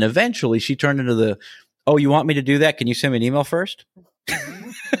 And eventually she turned into the, oh, you want me to do that? Can you send me an email first?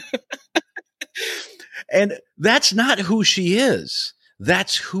 And that's not who she is.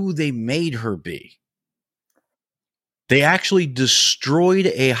 That's who they made her be. They actually destroyed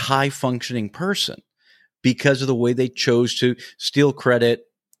a high functioning person because of the way they chose to steal credit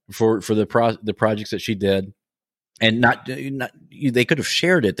for the projects that she did. And not they could have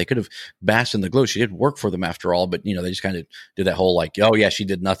shared it. They could have basked in the glow. She did work for them after all, but they just kind of did that whole like, oh yeah, she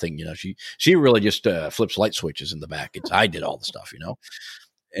did nothing. She really just flips light switches in the back. I did all the stuff,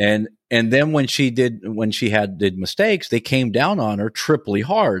 And then when she did mistakes, they came down on her triply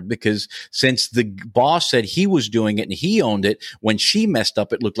hard because since the boss said he was doing it and he owned it, when she messed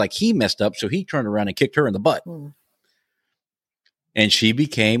up, it looked like he messed up. So he turned around and kicked her in the butt. And she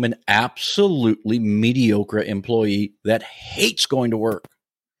became an absolutely mediocre employee that hates going to work.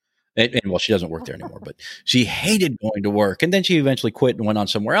 And well, she doesn't work there anymore, but she hated going to work. And then she eventually quit and went on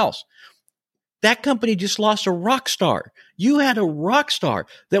somewhere else. That company just lost a rock star. You had a rock star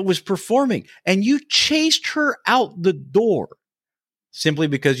that was performing and you chased her out the door simply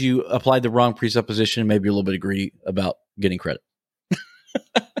because you applied the wrong presupposition and maybe a little bit greedy about getting credit.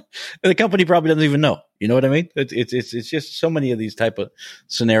 The company probably doesn't even know. You know what I mean? It's just so many of these type of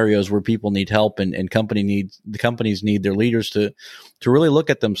scenarios where people need help and the companies need their leaders to really look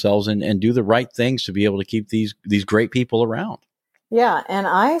at themselves and do the right things to be able to keep these great people around. Yeah. And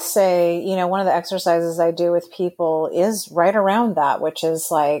I say, one of the exercises I do with people is right around that, which is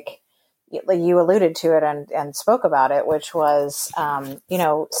like you alluded to it and spoke about it, which was,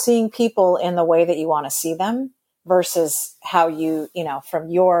 seeing people in the way that you want to see them versus how you, from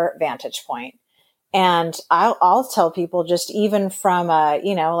your vantage point. And I'll tell people just even from,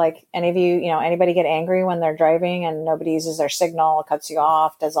 like any of you, anybody get angry when they're driving and nobody uses their signal, cuts you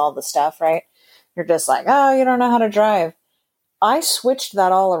off, does all the stuff, right? You're just like, oh, you don't know how to drive. I switched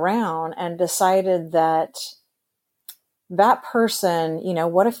that all around and decided that person,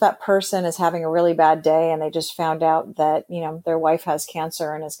 what if that person is having a really bad day and they just found out that, their wife has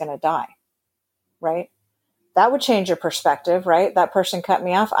cancer and is going to die, right? That would change your perspective, right? That person cut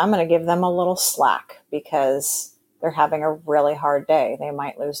me off. I'm going to give them a little slack because they're having a really hard day. They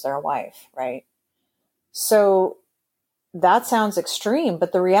might lose their wife, right? So that sounds extreme,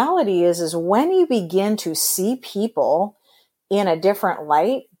 but the reality is when you begin to see people in a different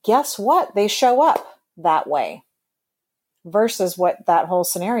light, guess what? They show up that way versus what that whole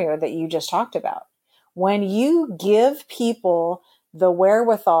scenario that you just talked about. When you give people the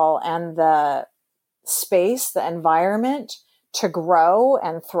wherewithal and the space, the environment to grow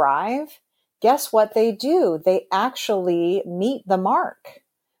and thrive, guess what they do? They actually meet the mark.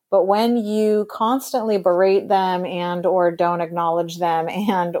 But when you constantly berate them and or don't acknowledge them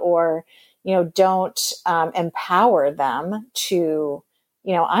and or don't empower them to,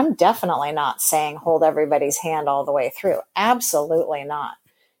 I'm definitely not saying hold everybody's hand all the way through. Absolutely not.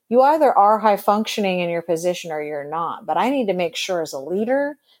 You either are high functioning in your position or you're not. But I need to make sure as a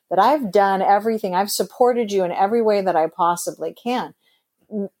leader that I've done everything. I've supported you in every way that I possibly can.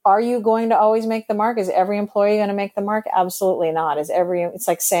 Are you going to always make the mark? Is every employee going to make the mark? Absolutely not. It's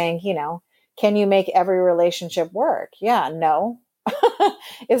like saying, can you make every relationship work? Yeah, no.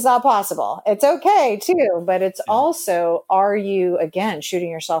 It's not possible. It's okay too, but it's also, are you again shooting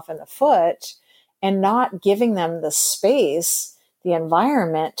yourself in the foot and not giving them the space, the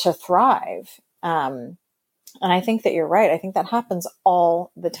environment to thrive? And I think that you're right. I think that happens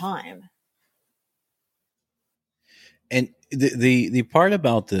all the time. And the part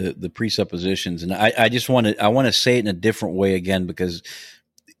about the presuppositions, and I want to say it in a different way again, because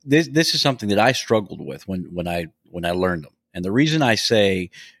this is something that I struggled with when I learned them. And the reason I say,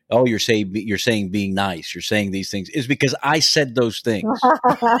 oh, you're saying being nice, you're saying these things, is because I said those things.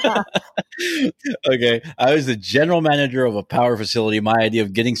 Okay. I was the general manager of a power facility. My idea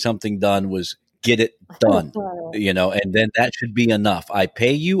of getting something done was get it done, and then that should be enough. I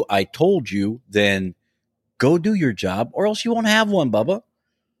pay you. I told you, then go do your job or else you won't have one, Bubba.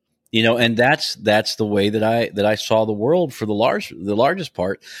 And that's the way that I saw the world for the largest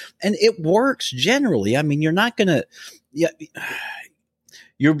part. And it works generally. I mean, you're not going to,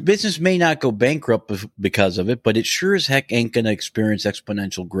 your business may not go bankrupt because of it, but it sure as heck ain't going to experience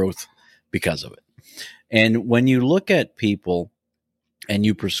exponential growth because of it. And when you look at people and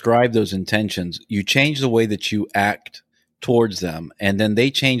you prescribe those intentions, you change the way that you act towards them, and then they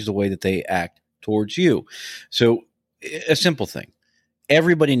change the way that they act towards you. So a simple thing.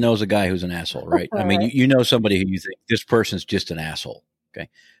 Everybody knows a guy who's an asshole, right? I mean, Right. you know somebody who you think this person's just an asshole. Okay.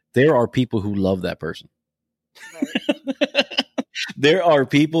 There are people who love that person. Right. There are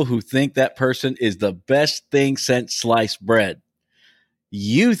people who think that person is the best thing since sliced bread.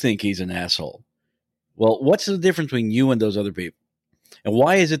 You think he's an asshole. Well, what's the difference between you and those other people? And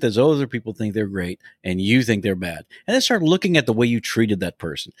why is it that those other people think they're great and you think they're bad? And then start looking at the way you treated that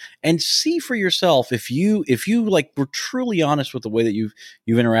person and see for yourself if you like were truly honest with the way that you've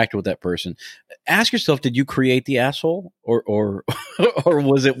interacted with that person. Ask yourself, did you create the asshole or or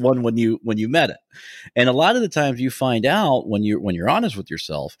was it one when you met it? And a lot of the times you find out when you're honest with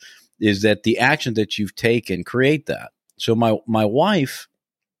yourself is that the action that you've taken create that. So my wife,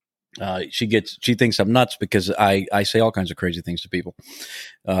 she thinks I'm nuts because I say all kinds of crazy things to people,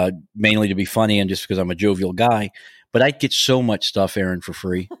 mainly to be funny and just because I'm a jovial guy. But I get so much stuff, Aaron, for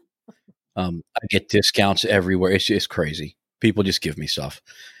free. I get discounts everywhere. It's crazy. People just give me stuff.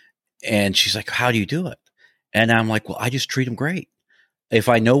 And she's like, how do you do it? And I'm like, well, I just treat them great. If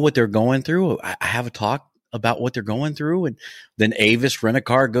I know what they're going through, I have a talk about what they're going through. And then Avis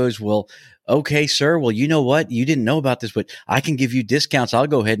Rent-A-Car goes, well, okay, sir. Well, you know what? You didn't know about this, but I can give you discounts. I'll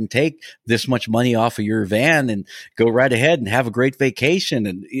go ahead and take this much money off of your van and go right ahead and have a great vacation.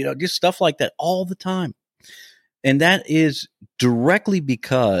 And, just stuff like that all the time. And that is directly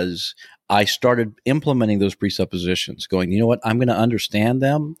because I started implementing those presuppositions, going, you know what? I'm going to understand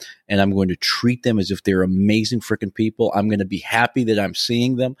them and I'm going to treat them as if they're amazing freaking people. I'm going to be happy that I'm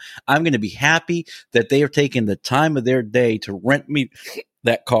seeing them. I'm going to be happy that they are taking the time of their day to rent me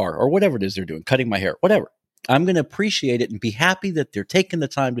that car or whatever it is they're doing, cutting my hair, whatever. I'm going to appreciate it and be happy that they're taking the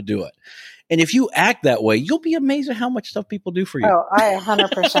time to do it. And if you act that way, you'll be amazed at how much stuff people do for you. Oh, I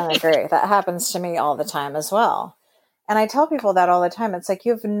 100% agree. That happens to me all the time as well. And I tell people that all the time. It's like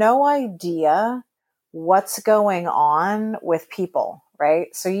you have no idea what's going on with people,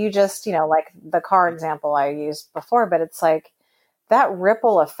 right? So you just, like the car example I used before, but it's like that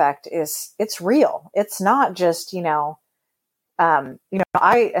ripple effect it's real. It's not just, and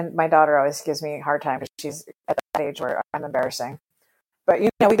my daughter always gives me a hard time because she's at that age where I'm embarrassing. But,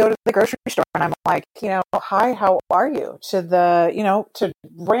 we go to the grocery store and I'm like, hi, how are you? To the, to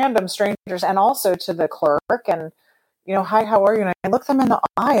random strangers and also to the clerk and, hi, how are you? And I look them in the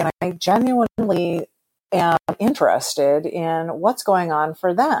eye and I genuinely am interested in what's going on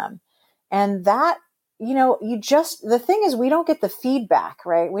for them. And that, the thing is, we don't get the feedback,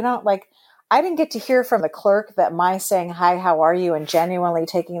 right? We don't I didn't get to hear from the clerk that my saying, hi, how are you? And genuinely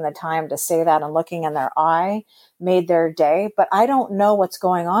taking the time to say that and looking in their eye made their day. But I don't know what's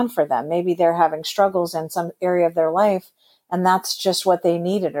going on for them. Maybe they're having struggles in some area of their life. And that's just what they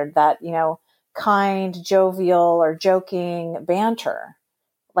needed, or that, kind, jovial, or joking banter.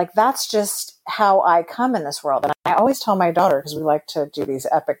 Like, that's just how I come in this world. And I always tell my daughter, because we like to do these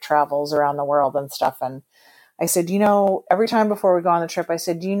epic travels around the world and stuff. And I said, every time before we go on the trip, I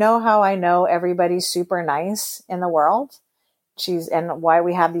said, do you know how I know everybody's super nice in the world? And why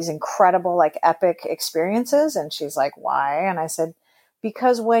we have these incredible, epic experiences? And she's like, why? And I said,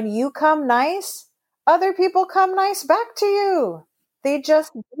 because when you come nice, other people come nice back to you. They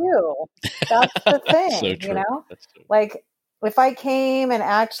just do. That's the thing, So true. That's true. Like, if I came and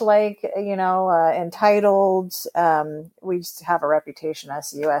act like, entitled, we just have a reputation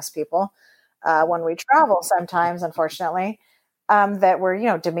as US people, when we travel sometimes, unfortunately, that we're,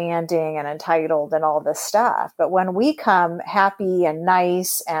 demanding and entitled and all this stuff. But when we come happy and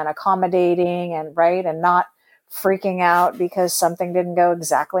nice and accommodating and right and not freaking out because something didn't go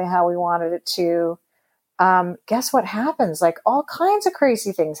exactly how we wanted it to, guess what happens? All kinds of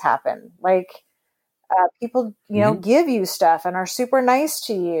crazy things happen. People, give you stuff and are super nice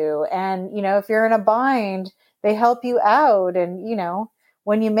to you. And, if you're in a bind, they help you out. And,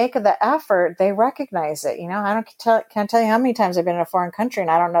 when you make the effort, they recognize it. I can't tell you how many times I've been in a foreign country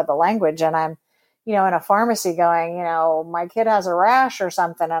and I don't know the language. And I'm, in a pharmacy going, my kid has a rash or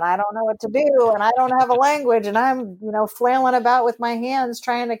something and I don't know what to do and I don't have a language and I'm, flailing about with my hands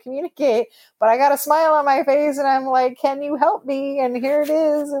trying to communicate, but I got a smile on my face and I'm like, can you help me? And here it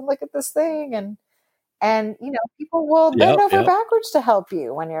is. And look at this thing. And people will bend over backwards to help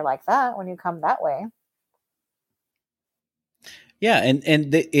you when you're like that, when you come that way. Yeah.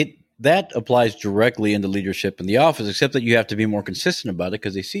 And that applies directly into leadership in the office, except that you have to be more consistent about it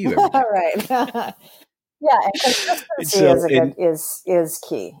because they see you every day. Right. Yeah. And consistency is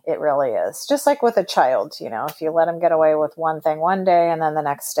key. It really is. Just like with a child, if you let them get away with one thing one day and then the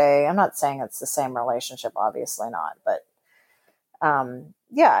next day, I'm not saying it's the same relationship, obviously not, but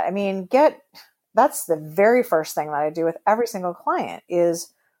Yeah, I mean, that's the very first thing that I do with every single client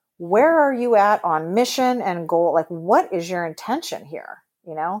is, where are you at on mission and goal? Like, what is your intention here?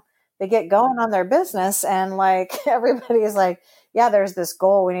 You know, they get going on their business and like everybody's like, yeah, there's this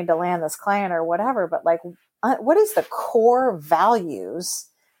goal. We need to land this client or whatever. But like, what is the core values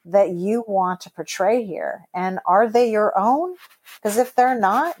that you want to portray here? And are they your own? Because if they're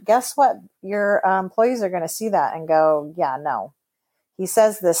not, guess what? Your employees are going to see that and go, yeah, no, he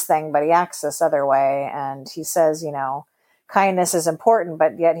says this thing, but he acts this other way. And he says, you know, kindness is important,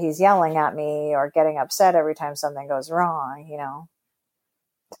 but yet he's yelling at me or getting upset every time something goes wrong, you know?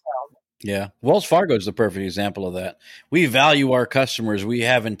 So. Yeah. Wells Fargo is the perfect example of that. We value our customers. We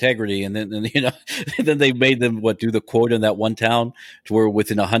have integrity. And then, you know, then they made them do the quota in that one town to where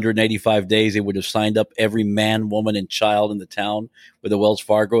within 185 days, they would have signed up every man, woman, and child in the town with a Wells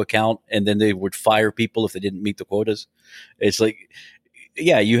Fargo account. And then they would fire people if they didn't meet the quotas. It's like,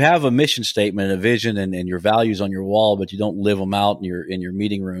 yeah, you have a mission statement, a vision, and your values on your wall, but you don't live them out in your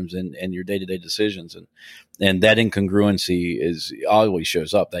meeting rooms and your day-to-day decisions. And that incongruency always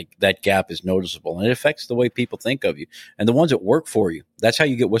shows up. That gap is noticeable, and it affects the way people think of you and the ones that work for you. That's how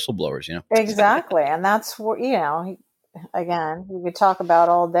you get whistleblowers, you know? Exactly. And that's what, you know, again, you could talk about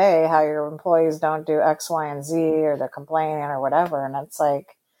all day how your employees don't do X, Y, and Z, or they're complaining or whatever. And it's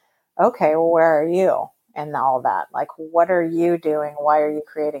like, okay, well, where are you? And all that, like, what are you doing? Why are you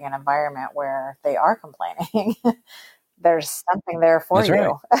creating an environment where they are complaining? There's something there for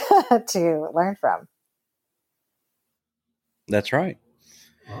you to learn from. That's right.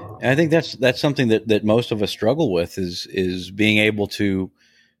 And I think that's something that most of us struggle with is being able to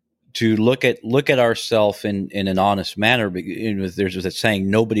look at ourselves in an honest manner. You know, there's that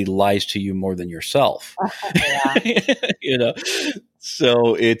saying, nobody lies to you more than yourself. You know,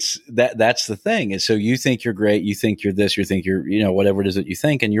 so it's that's the thing. And so you think you're great, you think you're this, you think you're, you know, whatever it is that you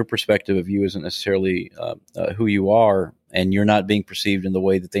think, and your perspective of you isn't necessarily who you are, and you're not being perceived in the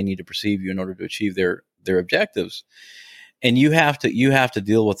way that they need to perceive you in order to achieve their objectives. And you have to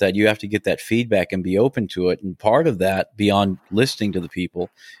deal with that. You have to get that feedback and be open to it. And part of that, beyond listening to the people,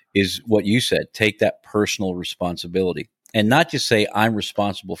 is what you said: take that personal responsibility, and not just say, I'm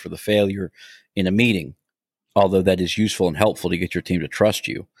responsible for the failure in a meeting, although that is useful and helpful to get your team to trust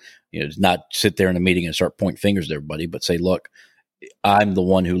you. You know, not sit there in a meeting and start pointing fingers at everybody, but say, look, I'm the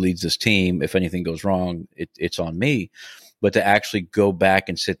one who leads this team. If anything goes wrong, it's on me. But to actually go back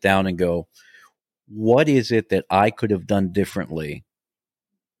and sit down and go, what is it that I could have done differently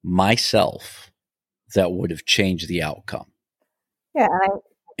myself that would have changed the outcome? Yeah.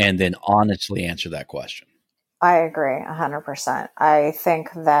 And then honestly answer that question. I agree 100%. I think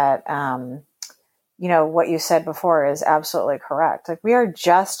that, you know, what you said before is absolutely correct. Like, we are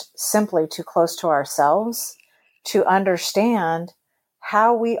just simply too close to ourselves to understand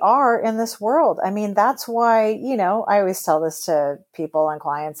how we are in this world. I mean, that's why, you know, I always tell this to people and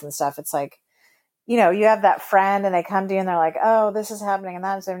clients and stuff. It's like, you know, you have that friend and they come to you and they're like, oh, this is happening and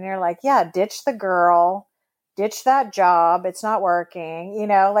that. And you're like, yeah, ditch the girl, ditch that job. It's not working. You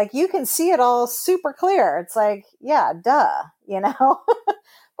know, like, you can see it all super clear. It's like, yeah, duh, you know,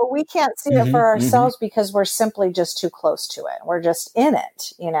 but we can't see it for ourselves because we're simply just too close to it. We're just in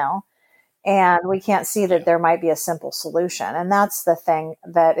it, you know, and we can't see that there might be a simple solution. And that's the thing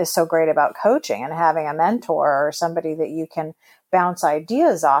that is so great about coaching and having a mentor or somebody that you can bounce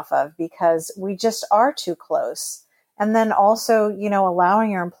ideas off of, because we just are too close. And then also, you know, allowing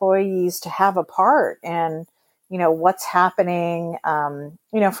your employees to have a part in, you know, what's happening.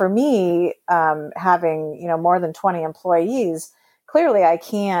 You know, for me, having, you know, more than 20 employees, clearly I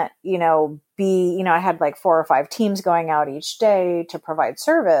can't, you know, I had like 4 or 5 teams going out each day to provide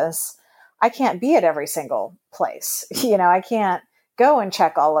service. I can't be at every single place. You know, I can't go and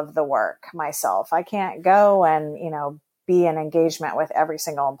check all of the work myself. I can't go and, you know, be in engagement with every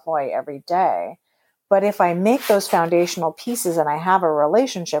single employee every day. But if I make those foundational pieces and I have a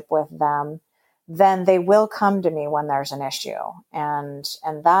relationship with them, then they will come to me when there's an issue. And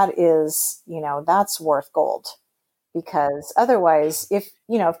that is, you know, that's worth gold. Because otherwise, if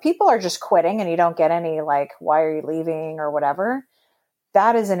people are just quitting and you don't get any, like, why are you leaving or whatever,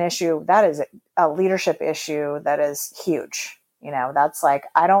 that is an issue. That is a leadership issue that is huge. You know, that's like,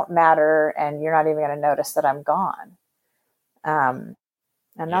 I don't matter and you're not even going to notice that I'm gone. And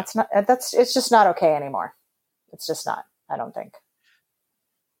it's just not okay anymore. It's just not, I don't think.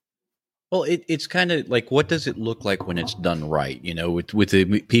 Well, it's kind of like, what does it look like when it's done right, you know, with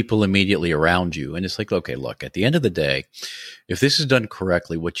the people immediately around you? And it's like, okay, look, at the end of the day, if this is done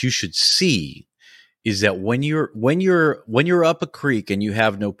correctly, what you should see is that when you're up a creek and you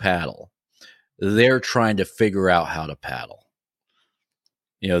have no paddle, they're trying to figure out how to paddle.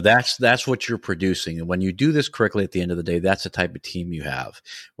 That's what you're producing. And when you do this correctly at the end of the day, that's the type of team you have.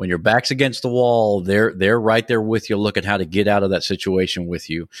 When your back's against the wall, they're right there with you, looking how to get out of that situation with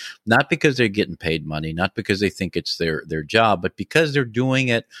you. Not because they're getting paid money, not because they think it's their job, but because they're doing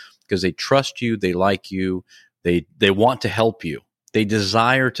it because they trust you, they like you, they want to help you. They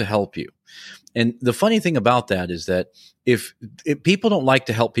desire to help you. And the funny thing about that is that if people don't like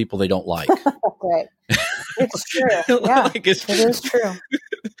to help people they don't like. Right. It's true. Yeah, it is true.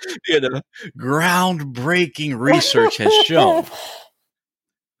 Groundbreaking research has shown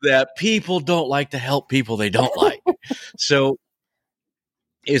that people don't like to help people they don't like. So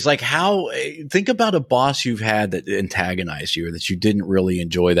it's like think about a boss you've had that antagonized you or that you didn't really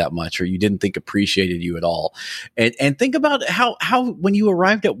enjoy that much or you didn't think appreciated you at all. And think about how when you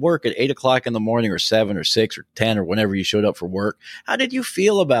arrived at work at 8:00 in the morning or 7 or 6 or 10 or whenever you showed up for work, how did you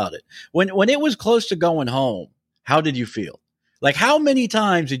feel about it? When it was close to going home, how did you feel? Like how many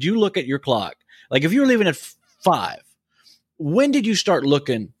times did you look at your clock? Like if you were leaving at 5, when did you start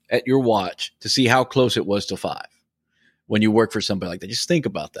looking at your watch to see how close it was to 5? When you work for somebody like that, just think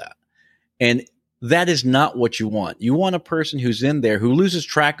about that. And that is not what you want. You want a person who's in there who loses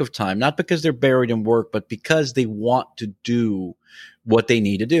track of time, not because they're buried in work, but because they want to do what they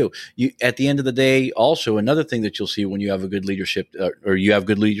need to do. At the end of the day, also another thing that you'll see when you have a good leadership or you have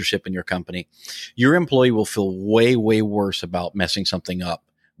good leadership in your company, your employee will feel way, way worse about messing something up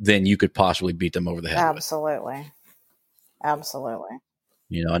than you could possibly beat them over the head Absolutely. with. Absolutely.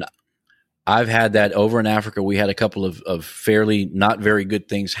 And I've had that over in Africa. We had a couple of fairly not very good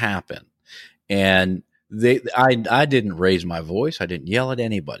things happen. And I didn't raise my voice. I didn't yell at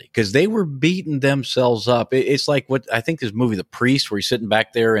anybody because they were beating themselves up. It's like what I think this movie, The Priest, where he's sitting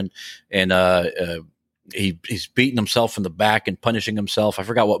back there and he's beating himself in the back and punishing himself. I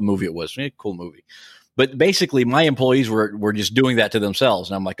forgot what movie it was. Cool movie. But basically, my employees were just doing that to themselves.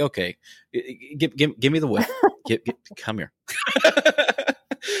 And I'm like, okay, give me the whip. Come here.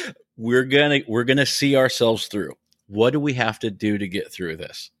 We're gonna see ourselves through. What do we have to do to get through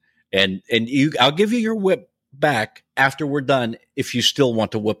this? And I'll give you your whip back after we're done if you still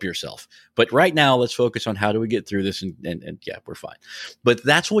want to whip yourself. But right now, let's focus on how do we get through this, and yeah, we're fine. But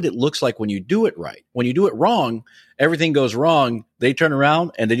that's what it looks like when you do it right. When you do it wrong, everything goes wrong. They turn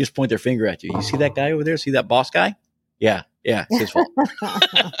around and they just point their finger at you. You see that guy over there? See that boss guy? Yeah, it's his fault.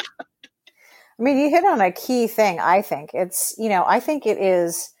 I mean, you hit on a key thing. I think I think it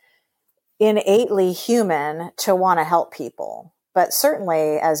is innately human to want to help people. But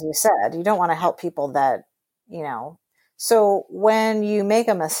certainly, as you said, you don't want to help people that, so when you make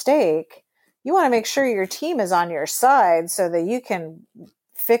a mistake, you want to make sure your team is on your side so that you can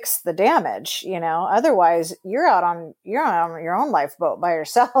fix the damage, otherwise you're on your own lifeboat by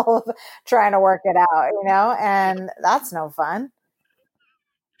yourself trying to work it out, and that's no fun.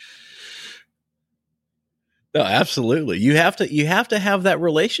 No, absolutely. You have to have that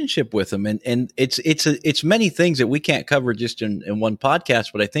relationship with them, and it's many things that we can't cover just in one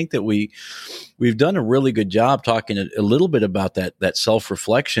podcast. But I think that we've done a really good job talking a little bit about that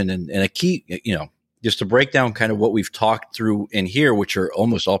self-reflection and a key, just to break down kind of what we've talked through in here, which are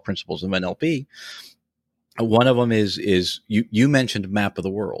almost all principles of NLP. One of them is you mentioned map of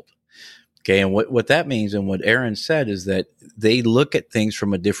the world. Okay. And what that means and what Aaron said is that they look at things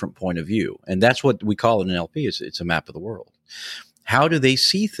from a different point of view. And that's what we call it in NLP. It's a map of the world. How do they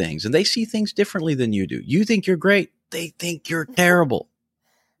see things? And they see things differently than you do. You think you're great. They think you're terrible.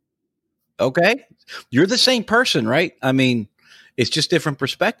 Okay. You're the same person, right? I mean, it's just different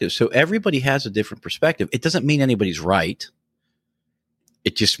perspectives. So everybody has a different perspective. It doesn't mean anybody's right.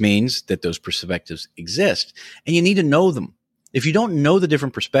 It just means that those perspectives exist and you need to know them. If you don't know the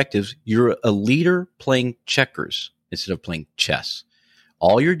different perspectives, you're a leader playing checkers instead of playing chess.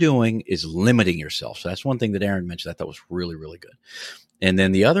 All you're doing is limiting yourself. So that's one thing that Aaron mentioned. I thought was really, really good. And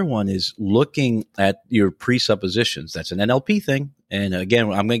then the other one is looking at your presuppositions. That's an NLP thing. And again,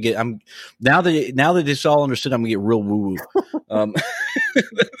 now that it's all understood, I'm gonna get real woo woo.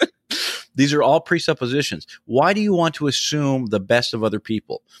 These are all presuppositions. Why do you want to assume the best of other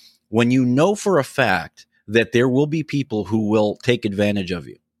people when you know for a fact that there will be people who will take advantage of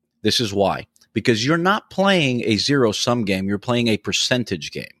you? This is why. Because you're not playing a zero-sum game. You're playing a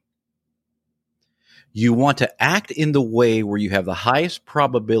percentage game. You want to act in the way where you have the highest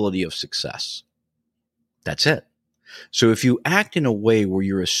probability of success. That's it. So if you act in a way where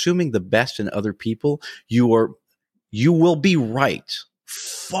you're assuming the best in other people, you will be right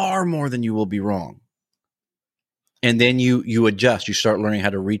far more than you will be wrong. And then you adjust. You start learning how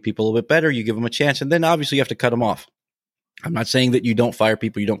to read people a little bit better. You give them a chance. And then obviously you have to cut them off. I'm not saying that you don't fire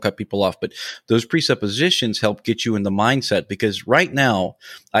people, you don't cut people off, but those presuppositions help get you in the mindset, because right now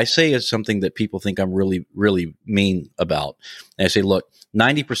I say it's something that people think I'm really, really mean about. And I say, look,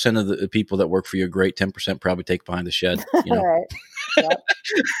 90% of the people that work for you are great. 10% probably take behind the shed, you know? Right. Yep.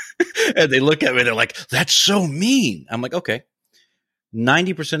 And they look at me, they're like, that's so mean. I'm like, okay,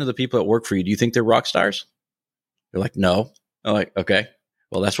 90% of the people that work for you, do you think they're rock stars? They're like, no. I'm like, okay,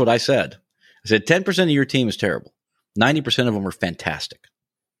 well, that's what I said. I said, 10% of your team is terrible. 90% of them are fantastic.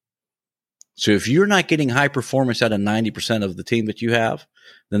 So if you're not getting high performance out of 90% of the team that you have,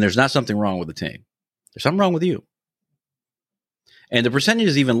 then there's not something wrong with the team. There's something wrong with you. And the percentage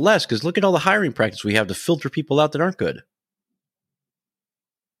is even less because look at all the hiring practice we have to filter people out that aren't good.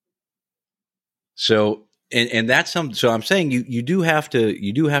 So, and that's some. So I'm saying you do have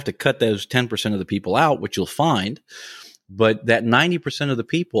to cut those 10% of the people out, which you'll find. But that 90% of the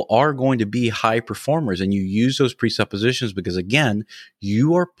people are going to be high performers, and you use those presuppositions because, again,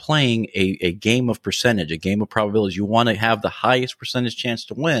 you are playing a game of percentage, a game of probabilities. You want to have the highest percentage chance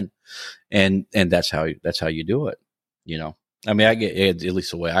to win, and that's how you do it. You know, I mean, I get at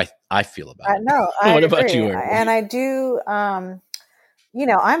least the way I feel about it. No, what agree. About you, Erin? And I do. You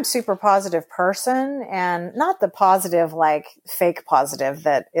know, I'm a super positive person, and not the positive, like fake positive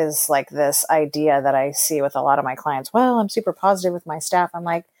that is like this idea that I see with a lot of my clients. Well, I'm super positive with my staff. I'm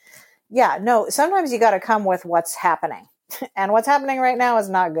like, yeah, no, sometimes you got to come with what's happening, and what's happening right now is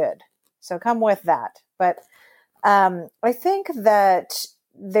not good. So come with that. But I think that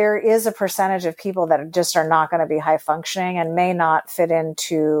there is a percentage of people that just are not going to be high functioning and may not fit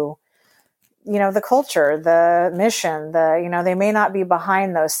into, you know, the culture, the mission, they may not be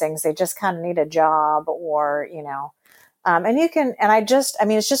behind those things. They just kind of need a job or,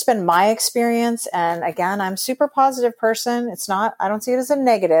 it's just been my experience. And again, I'm a super positive person. I don't see it as a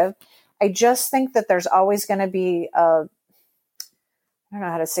negative. I just think that there's always going to be I don't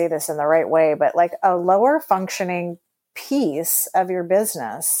know how to say this in the right way, but like a lower functioning piece of your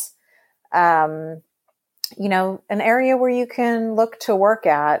business, an area where you can look to work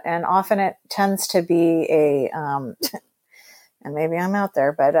at. And often it tends to be and maybe I'm out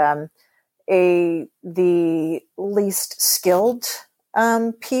there, but the least skilled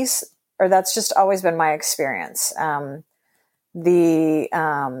piece, or that's just always been my experience. The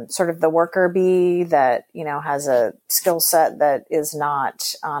sort of the worker bee that, has a skill set that is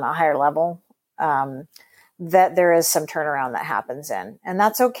not on a higher level, that there is some turnaround that happens in. And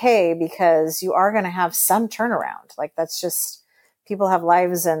that's okay, because you are going to have some turnaround. Like, that's just, people have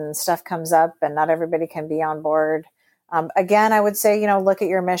lives and stuff comes up and not everybody can be on board. Again, I would say, look at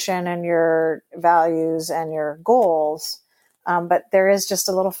your mission and your values and your goals. But there is just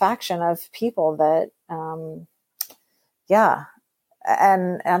a little faction of people that, and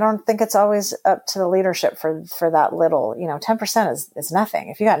I don't think it's always up to the leadership for that little, 10% is nothing.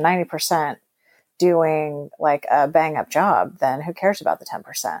 If you got 90% doing like a bang up job, then who cares about the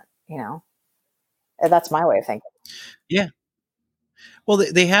 10%? That's my way of thinking. Yeah. Well,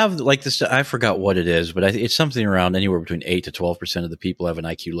 they have like this. I forgot what it is, but it's something around anywhere between 8 to 12% of the people have an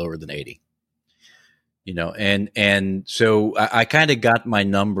IQ lower than 80. And so I kind of got my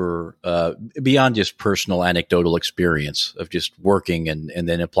number beyond just personal anecdotal experience of just working and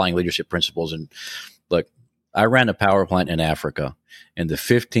then applying leadership principles. And look, I ran a power plant in Africa, in the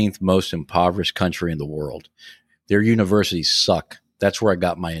 15th most impoverished country in the world. Their universities suck. That's where I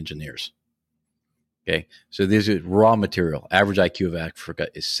got my engineers. Okay. So this is raw material. Average IQ of Africa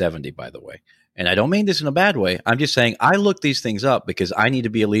is 70, by the way. And I don't mean this in a bad way. I'm just saying I look these things up because I need to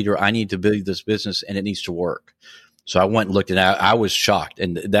be a leader. I need to build this business and it needs to work. So I went and looked, and I was shocked.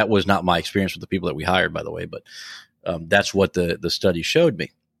 And that was not my experience with the people that we hired, by the way, but that's what the study showed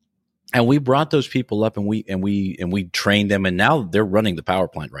me. And we brought those people up and we trained them, and now they're running the power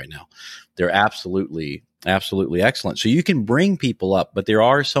plant right now. They're absolutely excellent. So you can bring people up, but there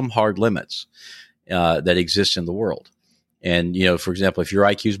are some hard limits that exist in the world. And, for example, if your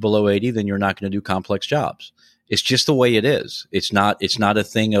IQ is below 80, then you're not going to do complex jobs. It's just the way it is. It's not a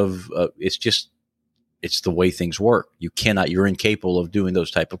thing of, it's the way things work. You're incapable of doing those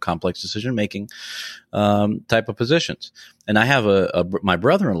type of complex decision-making, type of positions. And I have my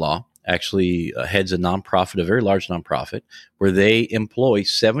brother-in-law actually heads a nonprofit, a very large nonprofit, where they employ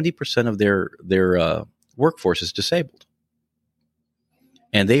 70% of their workforce is disabled.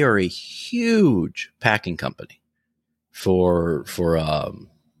 And they are a huge packing company for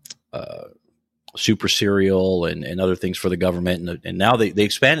super serial and other things for the government. And now they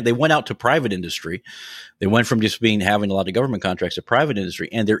expanded. They went out to private industry. They went from just having a lot of government contracts to private industry,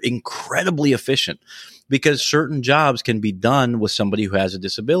 and they're incredibly efficient because certain jobs can be done with somebody who has a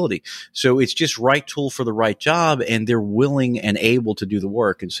disability. So it's just right tool for the right job, and they're willing and able to do the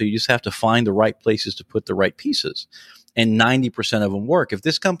work. And so you just have to find the right places to put the right pieces. And 90% of them work. If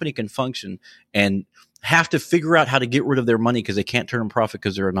this company can function and have to figure out how to get rid of their money because they can't turn a profit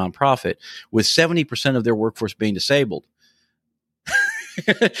because they're a nonprofit, with 70% of their workforce being disabled,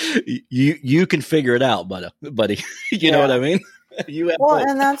 you can figure it out, buddy. You know what I mean?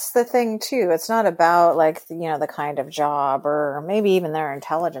 And that's the thing too. It's not about like, the kind of job or maybe even their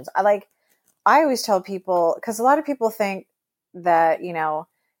intelligence. I always tell people, because a lot of people think that,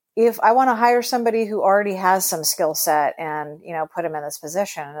 if I want to hire somebody who already has some skill set and, put them in this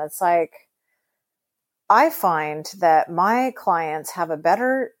position, and it's like, I find that my clients have a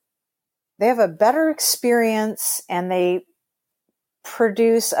better experience and they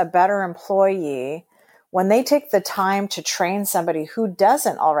produce a better employee when they take the time to train somebody who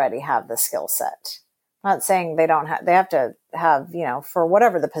doesn't already have the skill set. I'm not saying they have to have, for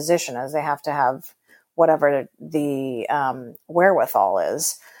whatever the position is, they have to have whatever the wherewithal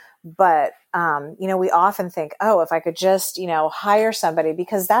is. But, we often think, if I could just, hire somebody,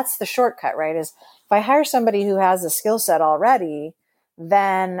 because that's the shortcut, right? Is if I hire somebody who has a skill set already,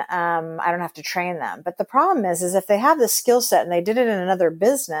 then I don't have to train them. But the problem is if they have the skill set and they did it in another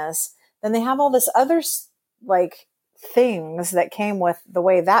business, then they have all this other like things that came with the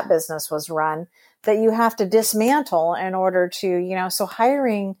way that business was run that you have to dismantle in order to, so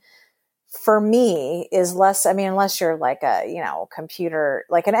hiring for me is less, unless you're like a, computer,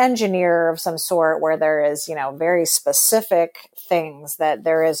 like an engineer of some sort where there is, very specific things that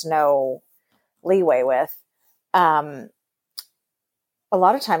there is no leeway with. A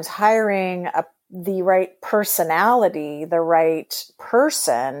lot of times hiring the right personality, the right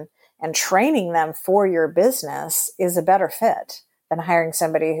person, and training them for your business is a better fit than hiring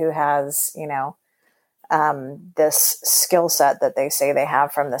somebody who has, this skill set that they say they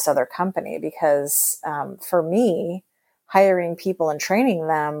have from this other company. Because for me, hiring people and training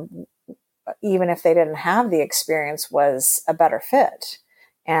them, even if they didn't have the experience, was a better fit.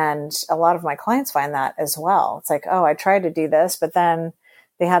 And a lot of my clients find that as well. It's like, I tried to do this, but then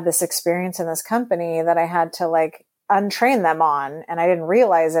they had this experience in this company that I had to like untrain them on. And I didn't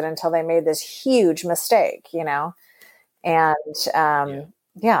realize it until they made this huge mistake, And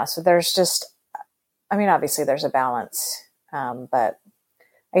so there's just, obviously there's a balance. But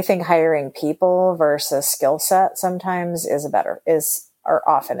I think hiring people versus skill set sometimes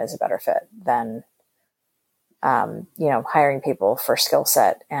often is a better fit than, hiring people for skill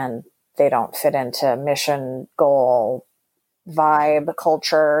set and they don't fit into mission, goal, vibe,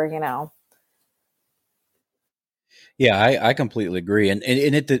 culture, Yeah, I completely agree, and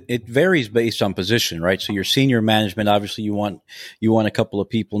it varies based on position, right? So your senior management, obviously, you want a couple of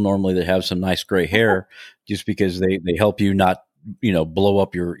people normally that have some nice gray hair, just because they help you not blow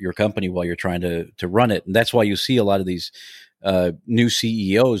up your company while you're trying to run it, and that's why you see a lot of these new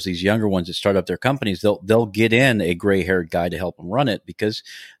CEOs, these younger ones that start up their companies, they'll get in a gray haired guy to help them run it because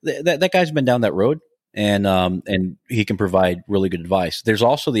that guy's been down that road. And he can provide really good advice. There's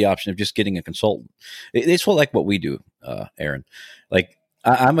also the option of just getting a consultant. It's like what we do, Aaron. Like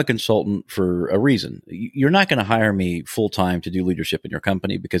I'm a consultant for a reason. You're not going to hire me full time to do leadership in your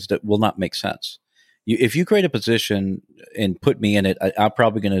company because that will not make sense. If you create a position and put me in it, I'm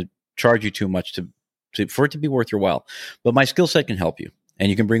probably going to charge you too much for it to be worth your while. But my skill set can help you. And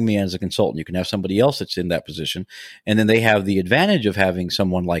you can bring me in as a consultant. You can have somebody else that's in that position. And then they have the advantage of having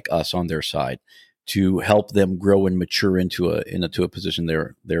someone like us on their side to help them grow and mature into a position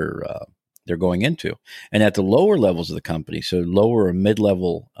they're going into. And at the lower levels of the company, so lower or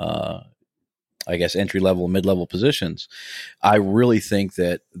mid-level, entry-level, mid-level positions, I really think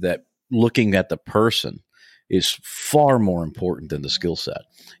that looking at the person is far more important than the skill set.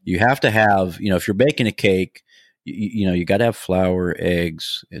 You have to have, if you're baking a cake, you got to have flour,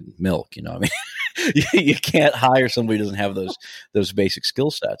 eggs, and milk. You can't hire somebody who doesn't have those basic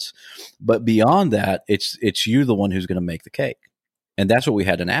skill sets. But beyond that, it's you, the one who's going to make the cake. And that's what we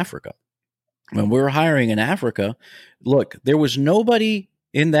had in Africa. When we were hiring in Africa, look, there was nobody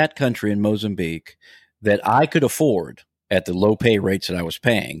in that country, in Mozambique, that I could afford at the low pay rates that I was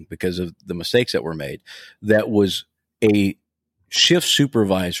paying because of the mistakes that were made, that was a shift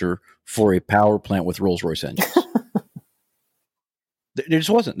supervisor for a power plant with Rolls-Royce engines. There just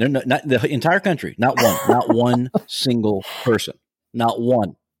wasn't. There not the entire country. Not one single person. Not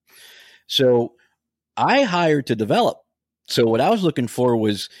one. So I hired to develop. So what I was looking for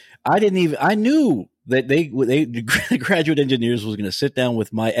was I knew that the graduate engineers was going to sit down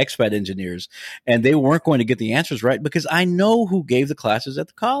with my expat engineers, and they weren't going to get the answers right because I know who gave the classes at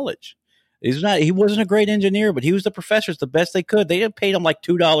the college. He wasn't a great engineer, but he was the professors the best they could. They paid him like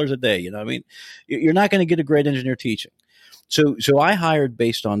 $2 a day. You know what I mean? You're not going to get a great engineer teaching. So I hired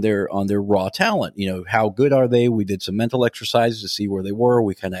based on their raw talent. You know, how good are they? We did some mental exercises to see where they were.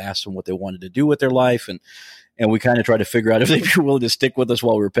 We kind of asked them what they wanted to do with their life, and we kind of tried to figure out if they'd be willing to stick with us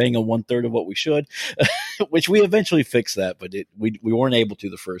while we were paying them 1/3 of what we should, which we eventually fixed that, but we weren't able to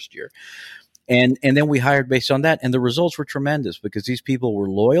the first year. And then we hired based on that, and the results were tremendous because these people were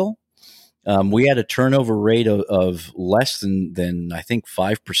loyal. We had a turnover rate of less than I think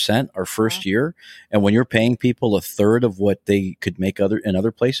 5% our first year. And when you're paying people 1/3 of what they could make in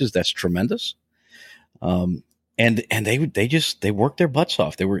other places, that's tremendous. And they worked their butts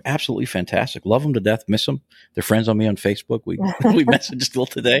off. They were absolutely fantastic. Love them to death. Miss them. They're friends on me on Facebook. We message still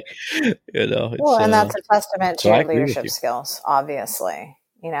today. You know. Well, and that's a testament to your leadership skills. Obviously,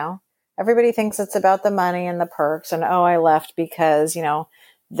 you know, everybody thinks it's about the money and the perks, and I left because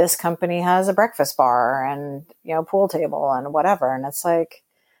this company has a breakfast bar and, pool table and whatever. And it's like,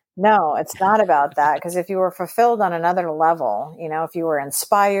 no, it's not about that. Because if you were fulfilled on another level, if you were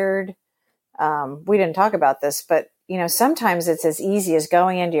inspired, we didn't talk about this, but, sometimes it's as easy as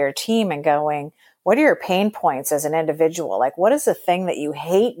going into your team and going, what are your pain points as an individual? Like, what is the thing that you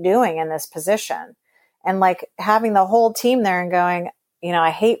hate doing in this position? And like having the whole team there and going,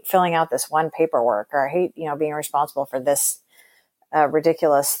 I hate filling out this one paperwork, or I hate, being responsible for this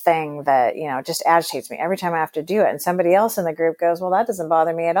ridiculous thing that, just agitates me every time I have to do it. And somebody else in the group goes, well, that doesn't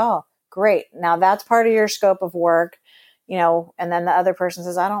bother me at all. Great. Now that's part of your scope of work, and then the other person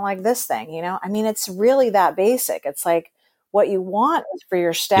says, I don't like this thing, I mean, it's really that basic. It's like what you want is for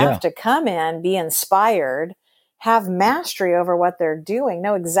your staff to come in, be inspired, have mastery over what they're doing,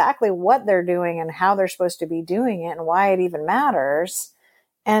 know exactly what they're doing and how they're supposed to be doing it and why it even matters.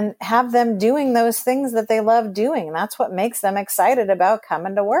 And have them doing those things that they love doing. And that's what makes them excited about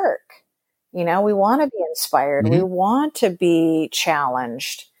coming to work. We want to be inspired. Mm-hmm. We want to be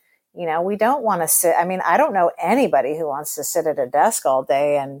challenged. We don't want to sit. I mean, I don't know anybody who wants to sit at a desk all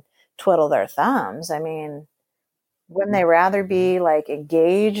day and twiddle their thumbs. I mean, wouldn't they rather be like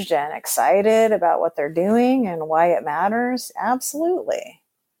engaged and excited about what they're doing and why it matters? Absolutely.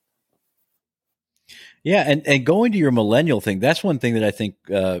 Yeah, and going to your millennial thing, that's one thing that I think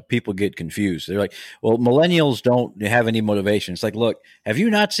people get confused. They're like, well, millennials don't have any motivation. It's like, look, have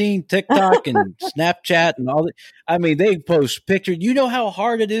you not seen TikTok and Snapchat and all that? I mean, they post pictures. You know how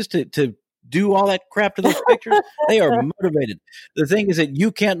hard it is to do all that crap to those pictures? They are motivated. The thing is that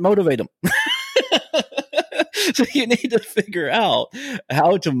you can't motivate them. So you need to figure out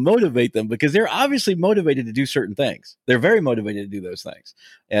how to motivate them because they're obviously motivated to do certain things. They're very motivated to do those things.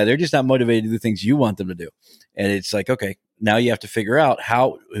 They're just not motivated to do things you want them to do. And it's like, okay, now you have to figure out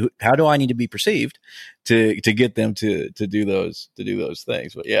how do I need to be perceived to get them to do those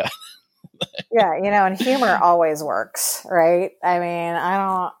things. But yeah. Yeah. And humor always works, right? I mean,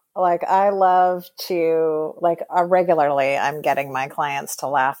 I love to regularly I'm getting my clients to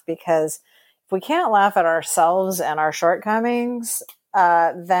laugh because if we can't laugh at ourselves and our shortcomings,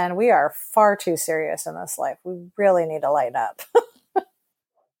 then we are far too serious in this life. We really need to lighten up.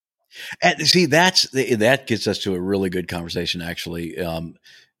 And see, that gets us to a really good conversation, actually. And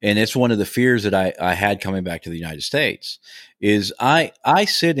it's one of the fears that I had coming back to the United States is I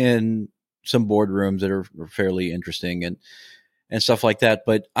sit in some boardrooms that are fairly interesting and stuff like that,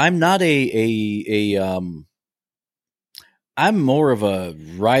 but I'm not I'm more of a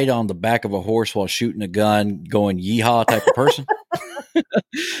ride on the back of a horse while shooting a gun, going yeehaw type of person.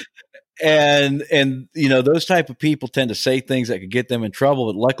 And those type of people tend to say things that could get them in trouble.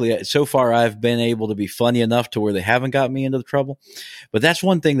 But luckily, so far, I've been able to be funny enough to where they haven't got me into the trouble. But that's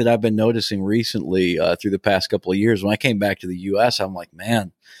one thing that I've been noticing recently through the past couple of years. When I came back to the U.S., I'm like,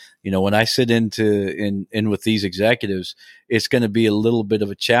 man, when I sit in with these executives, it's going to be a little bit of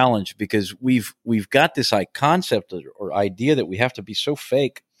a challenge because we've got this concept or idea that we have to be so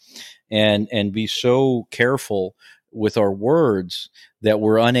fake and be so careful with our words that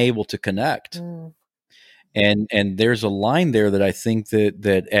we're unable to connect. Mm. And there's a line there that I think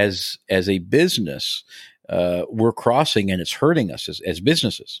that as a business, we're crossing and it's hurting us as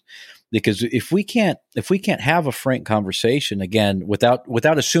businesses. Because if we can't have a frank conversation again without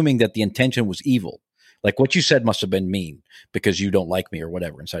assuming that the intention was evil, like what you said must have been mean because you don't like me or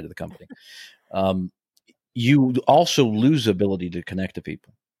whatever inside of the company, you also lose the ability to connect to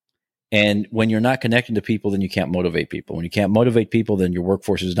people. And when you're not connecting to people, then you can't motivate people. When you can't motivate people, then your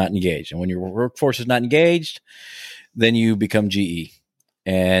workforce is not engaged. And when your workforce is not engaged, then you become GE.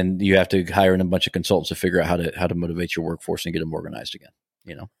 and you have to hire in a bunch of consultants to figure out how to motivate your workforce and get them organized again.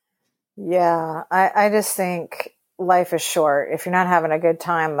 Yeah, I just think life is short. If you're not having a good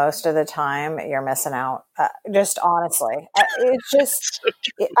time most of the time, you're missing out. Just honestly,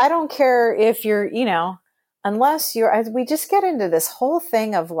 I don't care if you're, unless we just get into this whole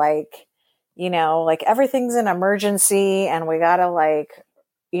thing of like, like everything's an emergency and we got to like,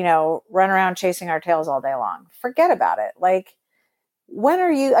 run around chasing our tails all day long. Forget about it. Like,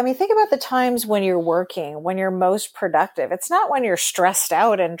 think about the times when you're working, when you're most productive. It's not when you're stressed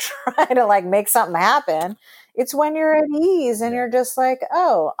out and trying to like make something happen. It's when you're at ease and you're just like,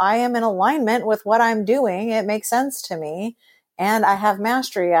 oh, I am in alignment with what I'm doing. It makes sense to me and I have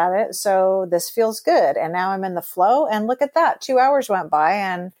mastery at it. So this feels good. And now I'm in the flow, and look at that. 2 hours went by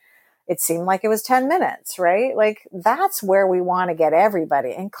and it seemed like it was 10 minutes, right? Like that's where we want to get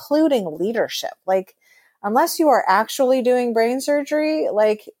everybody, including leadership. Like, unless you are actually doing brain surgery,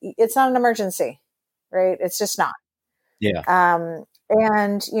 like it's not an emergency, right? It's just not. Yeah.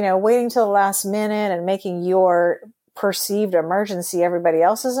 And, waiting till the last minute and making your perceived emergency everybody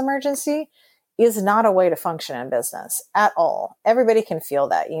else's emergency is not a way to function in business at all. Everybody can feel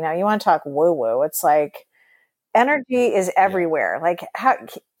that. You want to talk woo-woo. It's like energy is everywhere.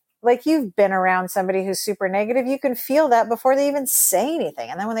 Like you've been around somebody who's super negative, you can feel that before they even say anything.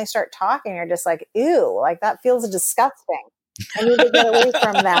 And then when they start talking, you're just like, ew, like that feels disgusting. I need to get away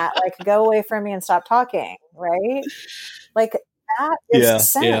from that. Like, go away from me and stop talking. Right. Like that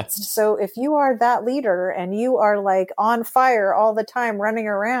is sense. Yeah. So if you are that leader and you are like on fire all the time, running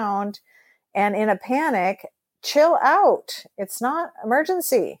around and in a panic, chill out. It's not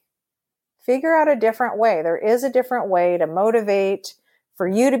emergency. Figure out a different way. There is a different way to motivate, for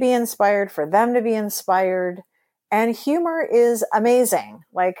you to be inspired, for them to be inspired. And humor is amazing.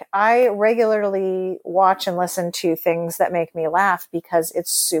 Like I regularly watch and listen to things that make me laugh because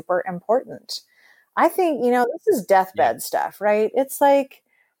it's super important. I think, this is deathbed stuff, right? It's like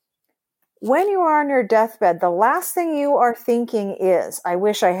when you are on your deathbed, the last thing you are thinking is, I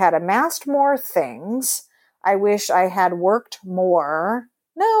wish I had amassed more things. I wish I had worked more.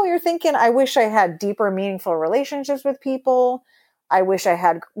 No, you're thinking, I wish I had deeper, meaningful relationships with people. I wish I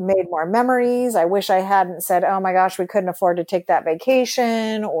had made more memories. I wish I hadn't said, oh my gosh, we couldn't afford to take that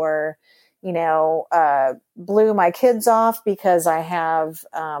vacation, or, blew my kids off because I have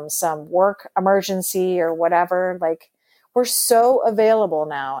some work emergency or whatever. Like we're so available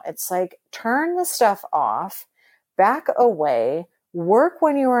now. It's like, turn the stuff off, back away, work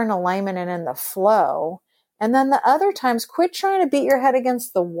when you are in alignment and in the flow. And then the other times, quit trying to beat your head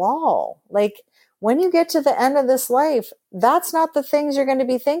against the wall. Like, when you get to the end of this life, that's not the things you're going to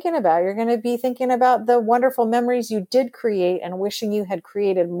be thinking about. You're going to be thinking about the wonderful memories you did create and wishing you had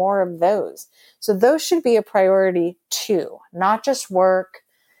created more of those. So those should be a priority too, not just work.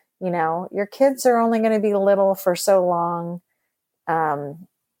 Your kids are only going to be little for so long. And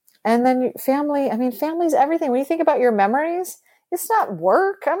then family's everything. When you think about your memories, it's not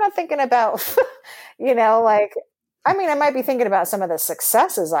work. I'm not thinking about, I might be thinking about some of the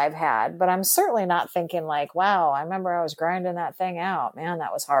successes I've had, but I'm certainly not thinking like, wow, I remember I was grinding that thing out. Man,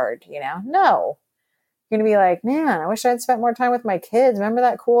 that was hard, No. You're going to be like, man, I wish I'd spent more time with my kids. Remember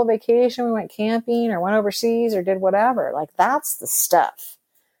that cool vacation we went camping or went overseas or did whatever? Like, that's the stuff.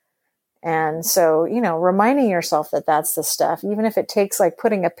 And so, reminding yourself that that's the stuff, even if it takes like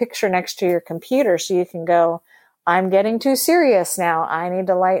putting a picture next to your computer so you can go, I'm getting too serious now. I need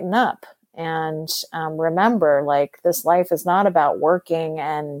to lighten up. And remember, like, this life is not about working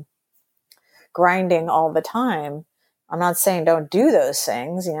and grinding all the time. I'm not saying don't do those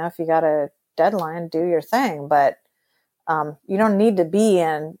things. If you got a deadline, do your thing. But you don't need to be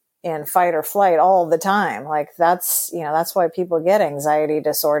in fight or flight all the time. Like that's why people get anxiety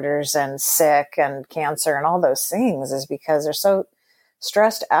disorders and sick and cancer and all those things, is because they're so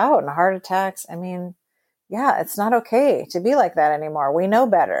stressed out, and heart attacks. It's not okay to be like that anymore. We know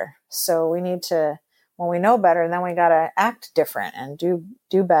better. So we need to, when we know better, then we got to act different and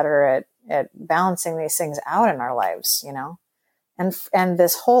do better at balancing these things out in our lives, And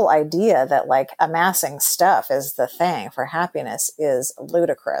this whole idea that like amassing stuff is the thing for happiness is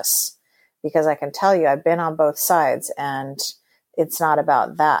ludicrous, because I can tell you I've been on both sides, and it's not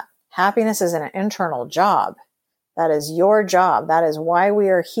about that. Happiness is an internal job. That is your job. That is why we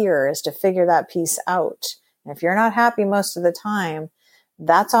are here, is to figure that piece out. And if you're not happy most of the time,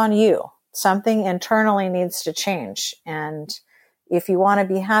 that's on you. Something internally needs to change. And if you want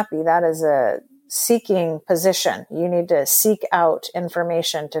to be happy, that is a seeking position. You need to seek out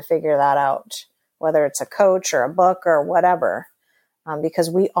information to figure that out, whether it's a coach or a book or whatever,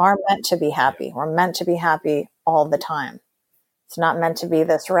 because we are meant to be happy. We're meant to be happy all the time. It's not meant to be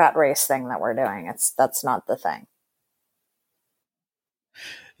this rat race thing that we're doing. That's not the thing.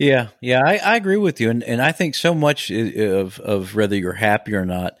 Yeah, I agree with you, and I think so much of whether you're happy or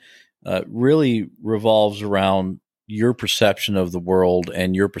not really revolves around your perception of the world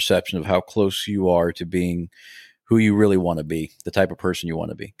and your perception of how close you are to being who you really want to be, the type of person you want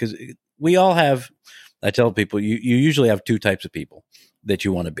to be. Because we all have, I tell people, you usually have two types of people that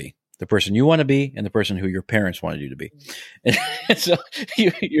you want to be: the person you want to be and the person who your parents wanted you to be. And so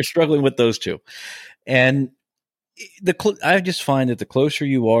you're struggling with those two, and I just find that the closer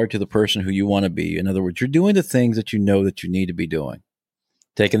you are to the person who you want to be, in other words, you're doing the things that you know that you need to be doing,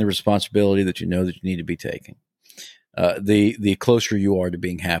 taking the responsibility that you know that you need to be taking. The closer you are to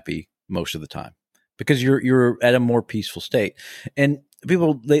being happy most of the time, because you're at a more peaceful state. And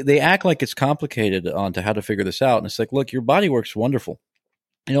people they act like it's complicated onto how to figure this out. And it's like, look, your body works wonderful.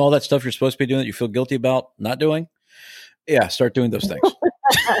 You know, all that stuff you're supposed to be doing that you feel guilty about not doing. Yeah, start doing those things.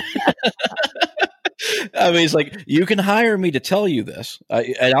 I mean, it's like, you can hire me to tell you this,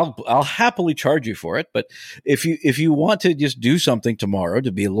 and I'll happily charge you for it. But if you want to just do something tomorrow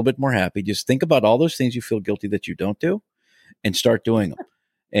to be a little bit more happy, just think about all those things you feel guilty that you don't do, and start doing them,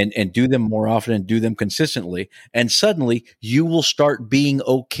 and do them more often and do them consistently. And suddenly, you will start being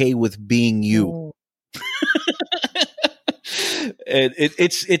okay with being you. And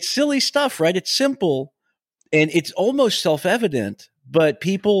it's silly stuff, right? It's simple, and it's almost self-evident. But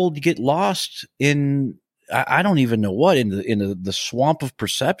people get lost in, I don't even know what, in the swamp of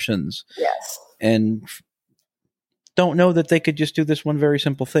perceptions. Yes. And don't know that they could just do this one very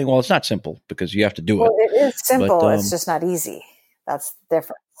simple thing. Well, it's not simple because you have to do it. It is simple. But, it's just not easy. That's the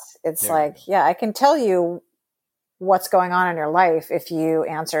difference. It's like, yeah, I can tell you what's going on in your life if you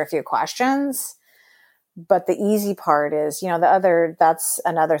answer a few questions. But the easy part is, that's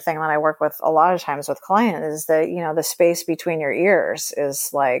another thing that I work with a lot of times with clients is that, the space between your ears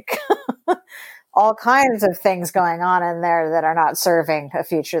is like all kinds of things going on in there that are not serving a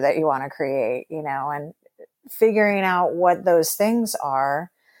future that you want to create, and figuring out what those things are,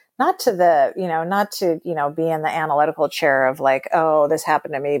 not to be in the analytical chair of like, oh, this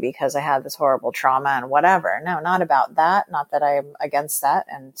happened to me because I had this horrible trauma and whatever. No, not about that. Not that I'm against that.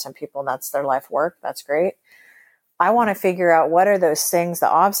 And some people, that's their life work. That's great. I want to figure out what are those things, the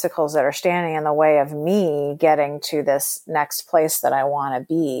obstacles that are standing in the way of me getting to this next place that I want to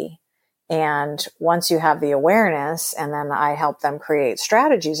be. And once you have the awareness, and then I help them create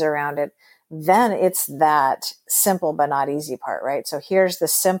strategies around it, then it's that simple but not easy part, right? So here's the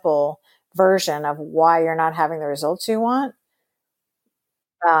simple version of why you're not having the results you want.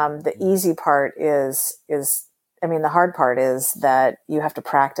 The easy part is the hard part is that you have to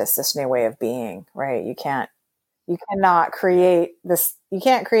practice this new way of being, right? You cannot create this. You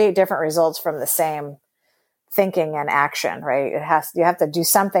can't create different results from the same thinking and action, right? You have to do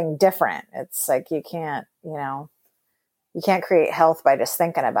something different. It's like, you can't create health by just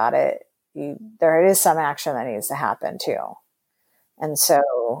thinking about it. There is some action that needs to happen too. And so,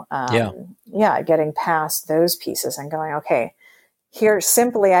 getting past those pieces and going, okay, here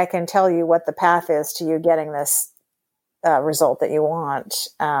simply I can tell you what the path is to you getting this result that you want.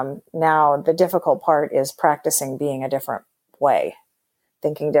 Now the difficult part is practicing being a different way,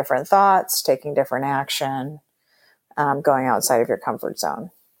 thinking different thoughts, taking different action, going outside of your comfort zone.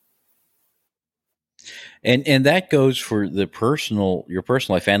 And that goes for your personal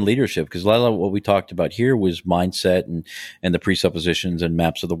life and leadership, because a lot of what we talked about here was mindset and the presuppositions and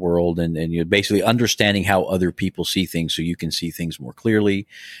maps of the world, and you're basically understanding how other people see things so you can see things more clearly,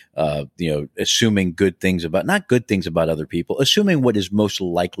 assuming not good things about other people, assuming what is most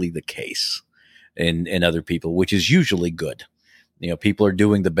likely the case in other people, which is usually good. People are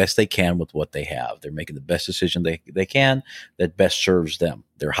doing the best they can with what they have. They're making the best decision they can that best serves them.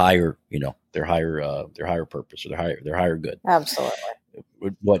 Their higher purpose, or their higher good. Absolutely.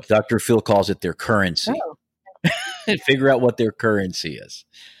 What Dr. Phil calls it, their currency. Oh. Figure out what their currency is.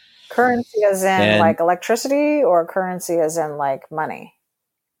 Currency as in like electricity, or currency as in like money?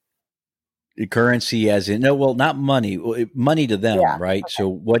 Currency as in, not money. Money to them, right? Okay. So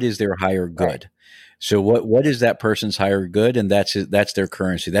what is their higher good? Right. So what is that person's higher good? And that's their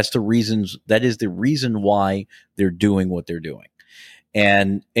currency. That is the reason why they're doing what they're doing.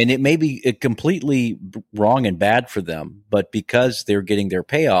 And it may be completely wrong and bad for them, but because they're getting their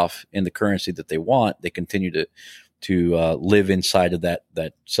payoff in the currency that they want, they continue live inside of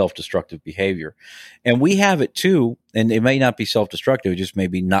that self-destructive behavior. And we have it too, and it may not be self-destructive, it just may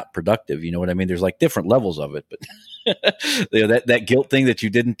be not productive. You know what I mean? There's like different levels of it, but that guilt thing that you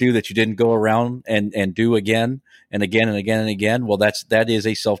didn't do, that you didn't go around and do again and again and again and again. Well, that is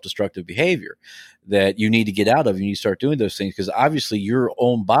a self-destructive behavior that you need to get out of. You need to start doing those things, because obviously your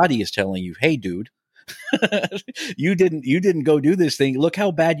own body is telling you, hey, dude, you didn't go do this thing. Look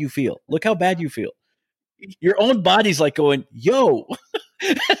how bad you feel. Look how bad you feel. Your own body's like going, yo,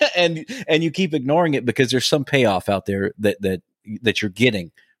 and you keep ignoring it because there's some payoff out there that you're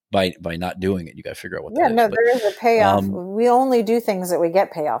getting by not doing it. You got to figure out what that is. There is a payoff. We only do things that we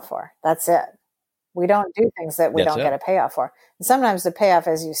get payoff for. That's it. We don't do things that we don't get a payoff for. And sometimes the payoff,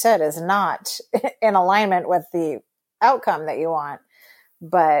 as you said, is not in alignment with the outcome that you want.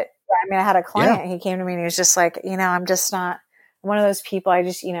 But I mean, I had a client, he came to me and he was just like, I'm just not one of those people. I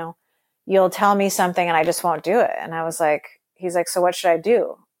just, you'll tell me something and I just won't do it. And I was like, he's like, so what should I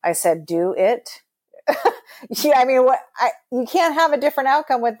do? I said, do it. Yeah. I mean, you can't have a different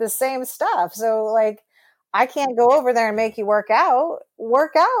outcome with the same stuff. So like, I can't go over there and make you work out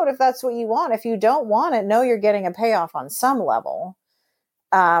if that's what you want. If you don't want it, know you're getting a payoff on some level.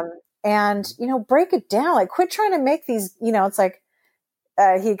 And, break it down. Like, quit trying to make these, it's like,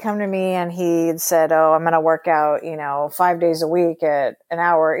 he'd come to me and he'd said, oh, I'm going to work out, 5 days a week at an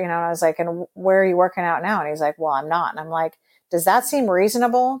hour, and I was like, and where are you working out now? And he's like, well, I'm not. And I'm like, does that seem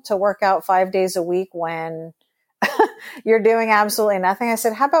reasonable to work out 5 days a week when you're doing absolutely nothing? I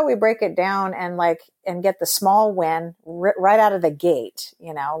said, how about we break it down and get the small win right out of the gate,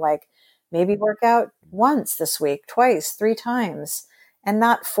 like maybe work out once this week, twice, 3 times, and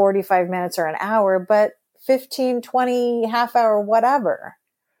not 45 minutes or an hour, but 15, 20, half hour, whatever.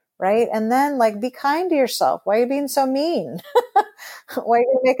 Right. And then be kind to yourself. Why are you being so mean? Why are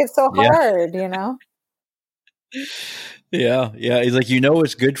you make it so hard? Yeah. It's like,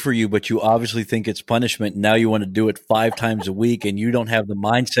 it's good for you, but you obviously think it's punishment. Now you want to do it 5 times a week, and you don't have the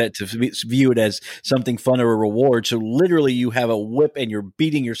mindset to view it as something fun or a reward. So literally you have a whip and you're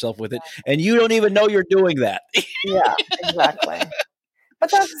beating yourself with it, and you don't even know you're doing that. Yeah, exactly. But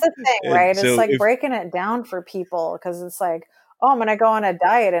that's the thing, right? So it's breaking it down for people, because it's like, oh, I'm going to go on a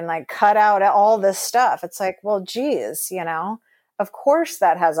diet and cut out all this stuff. It's like, well, geez, of course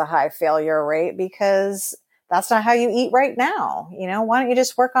that has a high failure rate, because that's not how you eat right now. Why don't you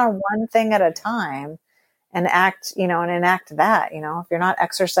just work on one thing at a time and enact that, if you're not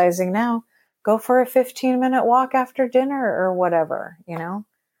exercising now, go for a 15-minute walk after dinner or whatever,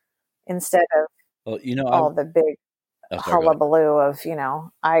 instead of all the big hullabaloo of,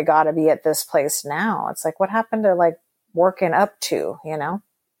 I got to be at this place now. It's like, what happened to working up to,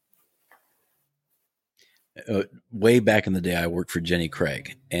 way back in the day, I worked for Jenny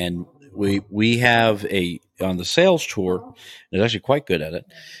Craig, and we have on the sales tour, it's actually quite good at it.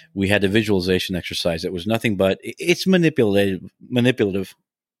 We had a visualization exercise that was nothing but, it's manipulative,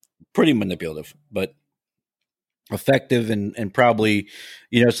 pretty manipulative, but effective, and probably,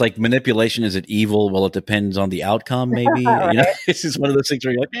 it's like manipulation. Is it evil? Well, it depends on the outcome, maybe. Right. This is one of those things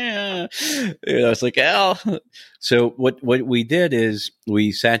where you're like, it's like, So what we did is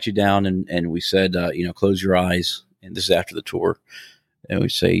we sat you down and we said, close your eyes. And this is after the tour. And we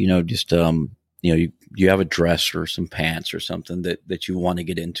say, just, you have a dress or some pants or something that you want to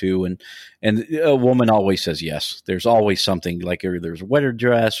get into. And a woman always says yes. There's always something, like there's a wedding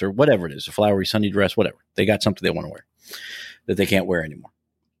dress or whatever it is, a flowery sunny dress, whatever. They got something they want to wear that they can't wear anymore.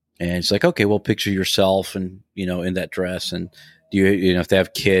 And it's like, okay, well, picture yourself and, in that dress. And do you if they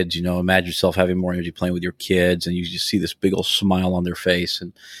have kids, imagine yourself having more energy playing with your kids, and you just see this big old smile on their face,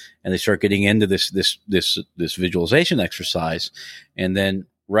 and they start getting into this visualization exercise. And then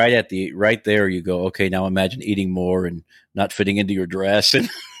right there, you go, okay, now imagine eating more and not fitting into your dress. And,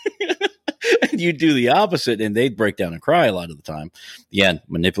 and you do the opposite, and they'd break down and cry a lot of the time. Again,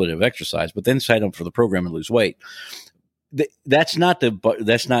 manipulative exercise, but then sign up for the program and lose weight. I'm not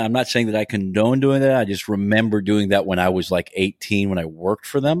saying that I condone doing that. I just remember doing that when I was 18, when I worked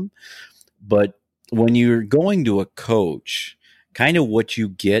for them. But when you're going to a coach, kind of what you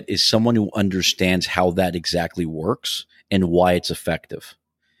get is someone who understands how that exactly works and why it's effective.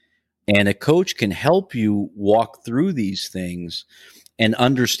 And a coach can help you walk through these things and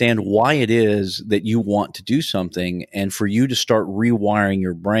understand why it is that you want to do something, and for you to start rewiring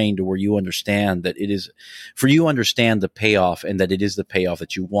your brain to where you understand that understand the payoff, and that it is the payoff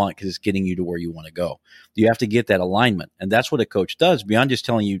that you want, because it's getting you to where you want to go. You have to get that alignment. And that's what a coach does, beyond just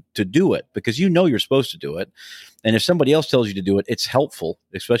telling you to do it, because you're supposed to do it. And if somebody else tells you to do it, it's helpful,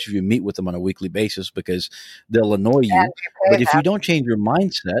 especially if you meet with them on a weekly basis, because they'll annoy you. But if you don't change your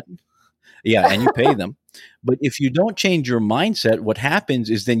mindset, and you pay them. But if you don't change your mindset, what happens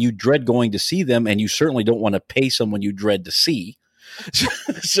is then you dread going to see them, and you certainly don't want to pay someone you dread to see.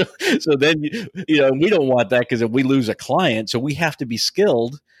 So then, we don't want that, because if we lose a client, so we have to be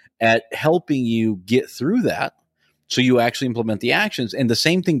skilled at helping you get through that, so you actually implement the actions. And the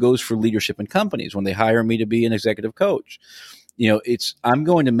same thing goes for leadership in companies. When they hire me to be an executive coach, I'm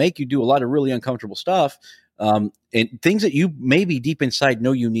going to make you do a lot of really uncomfortable stuff, and things that you maybe deep inside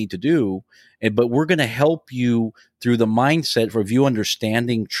know you need to do. But we're going to help you through the mindset of you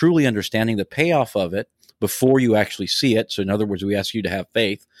truly understanding the payoff of it before you actually see it. So in other words, we ask you to have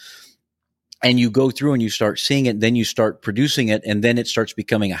faith, and you go through and you start seeing it, then you start producing it, and then it starts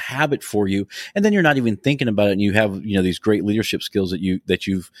becoming a habit for you. And then you're not even thinking about it, and you have, these great leadership skills that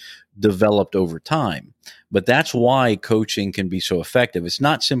you've developed over time. But that's why coaching can be so effective. It's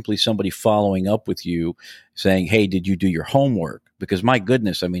not simply somebody following up with you saying, "Hey, did you do your homework?" Because my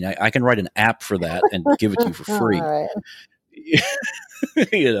goodness, I can write an app for that and give it to you for free. All right.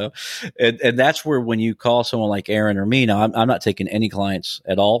 And that's where, when you call someone like Aaron or me, now I'm not taking any clients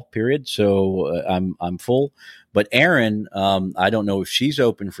at all, period. So I'm full. But Aaron, I don't know if she's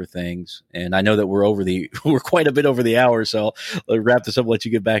open for things, and I know that we're quite a bit over the hour. So I'll wrap this up, let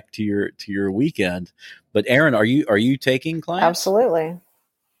you get back to your weekend. But Aaron, are you taking clients? Absolutely.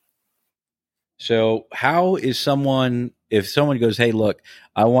 So how is if someone goes, "Hey, look,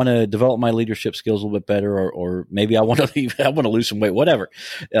 I want to develop my leadership skills a little bit better, or maybe I want to lose some weight, whatever."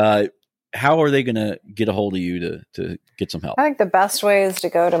 How are they going to get a hold of you to get some help? I think the best way is to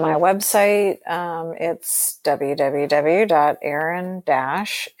go to my website. It's www.aaron-mac,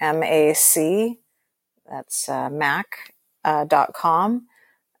 that's mac.com.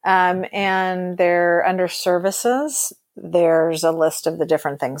 And they're under services. There's a list of the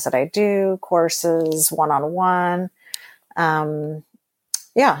different things that I do, courses, one-on-one. I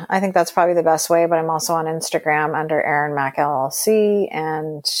think that's probably the best way, but I'm also on Instagram under Aaron Mac LLC,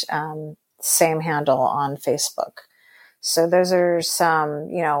 and same handle on Facebook. So those are some,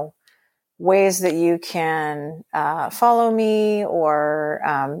 ways that you can follow me, or,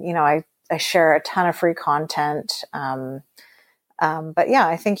 I share a ton of free content. But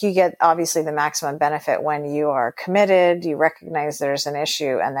I think you get obviously the maximum benefit when you are committed, you recognize there's an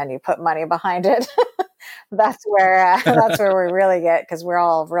issue, and then you put money behind it. That's where we really get, because we're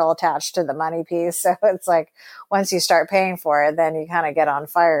all real attached to the money piece. So it's like, once you start paying for it, then you kind of get on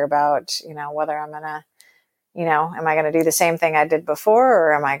fire about, whether I'm going to, am I going to do the same thing I did before,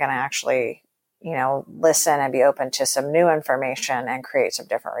 or am I going to actually, listen and be open to some new information and create some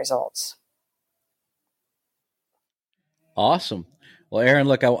different results. Awesome. Well, Aaron,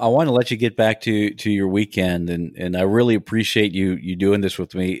 look, I want to let you get back to your weekend, and I really appreciate you doing this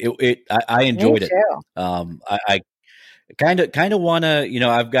with me. I enjoyed it. I kind of want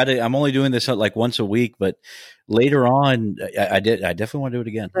to, I'm only doing this like once a week, but later on, I definitely want to do it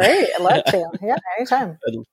again. Great. I'd love to. Yeah, anytime.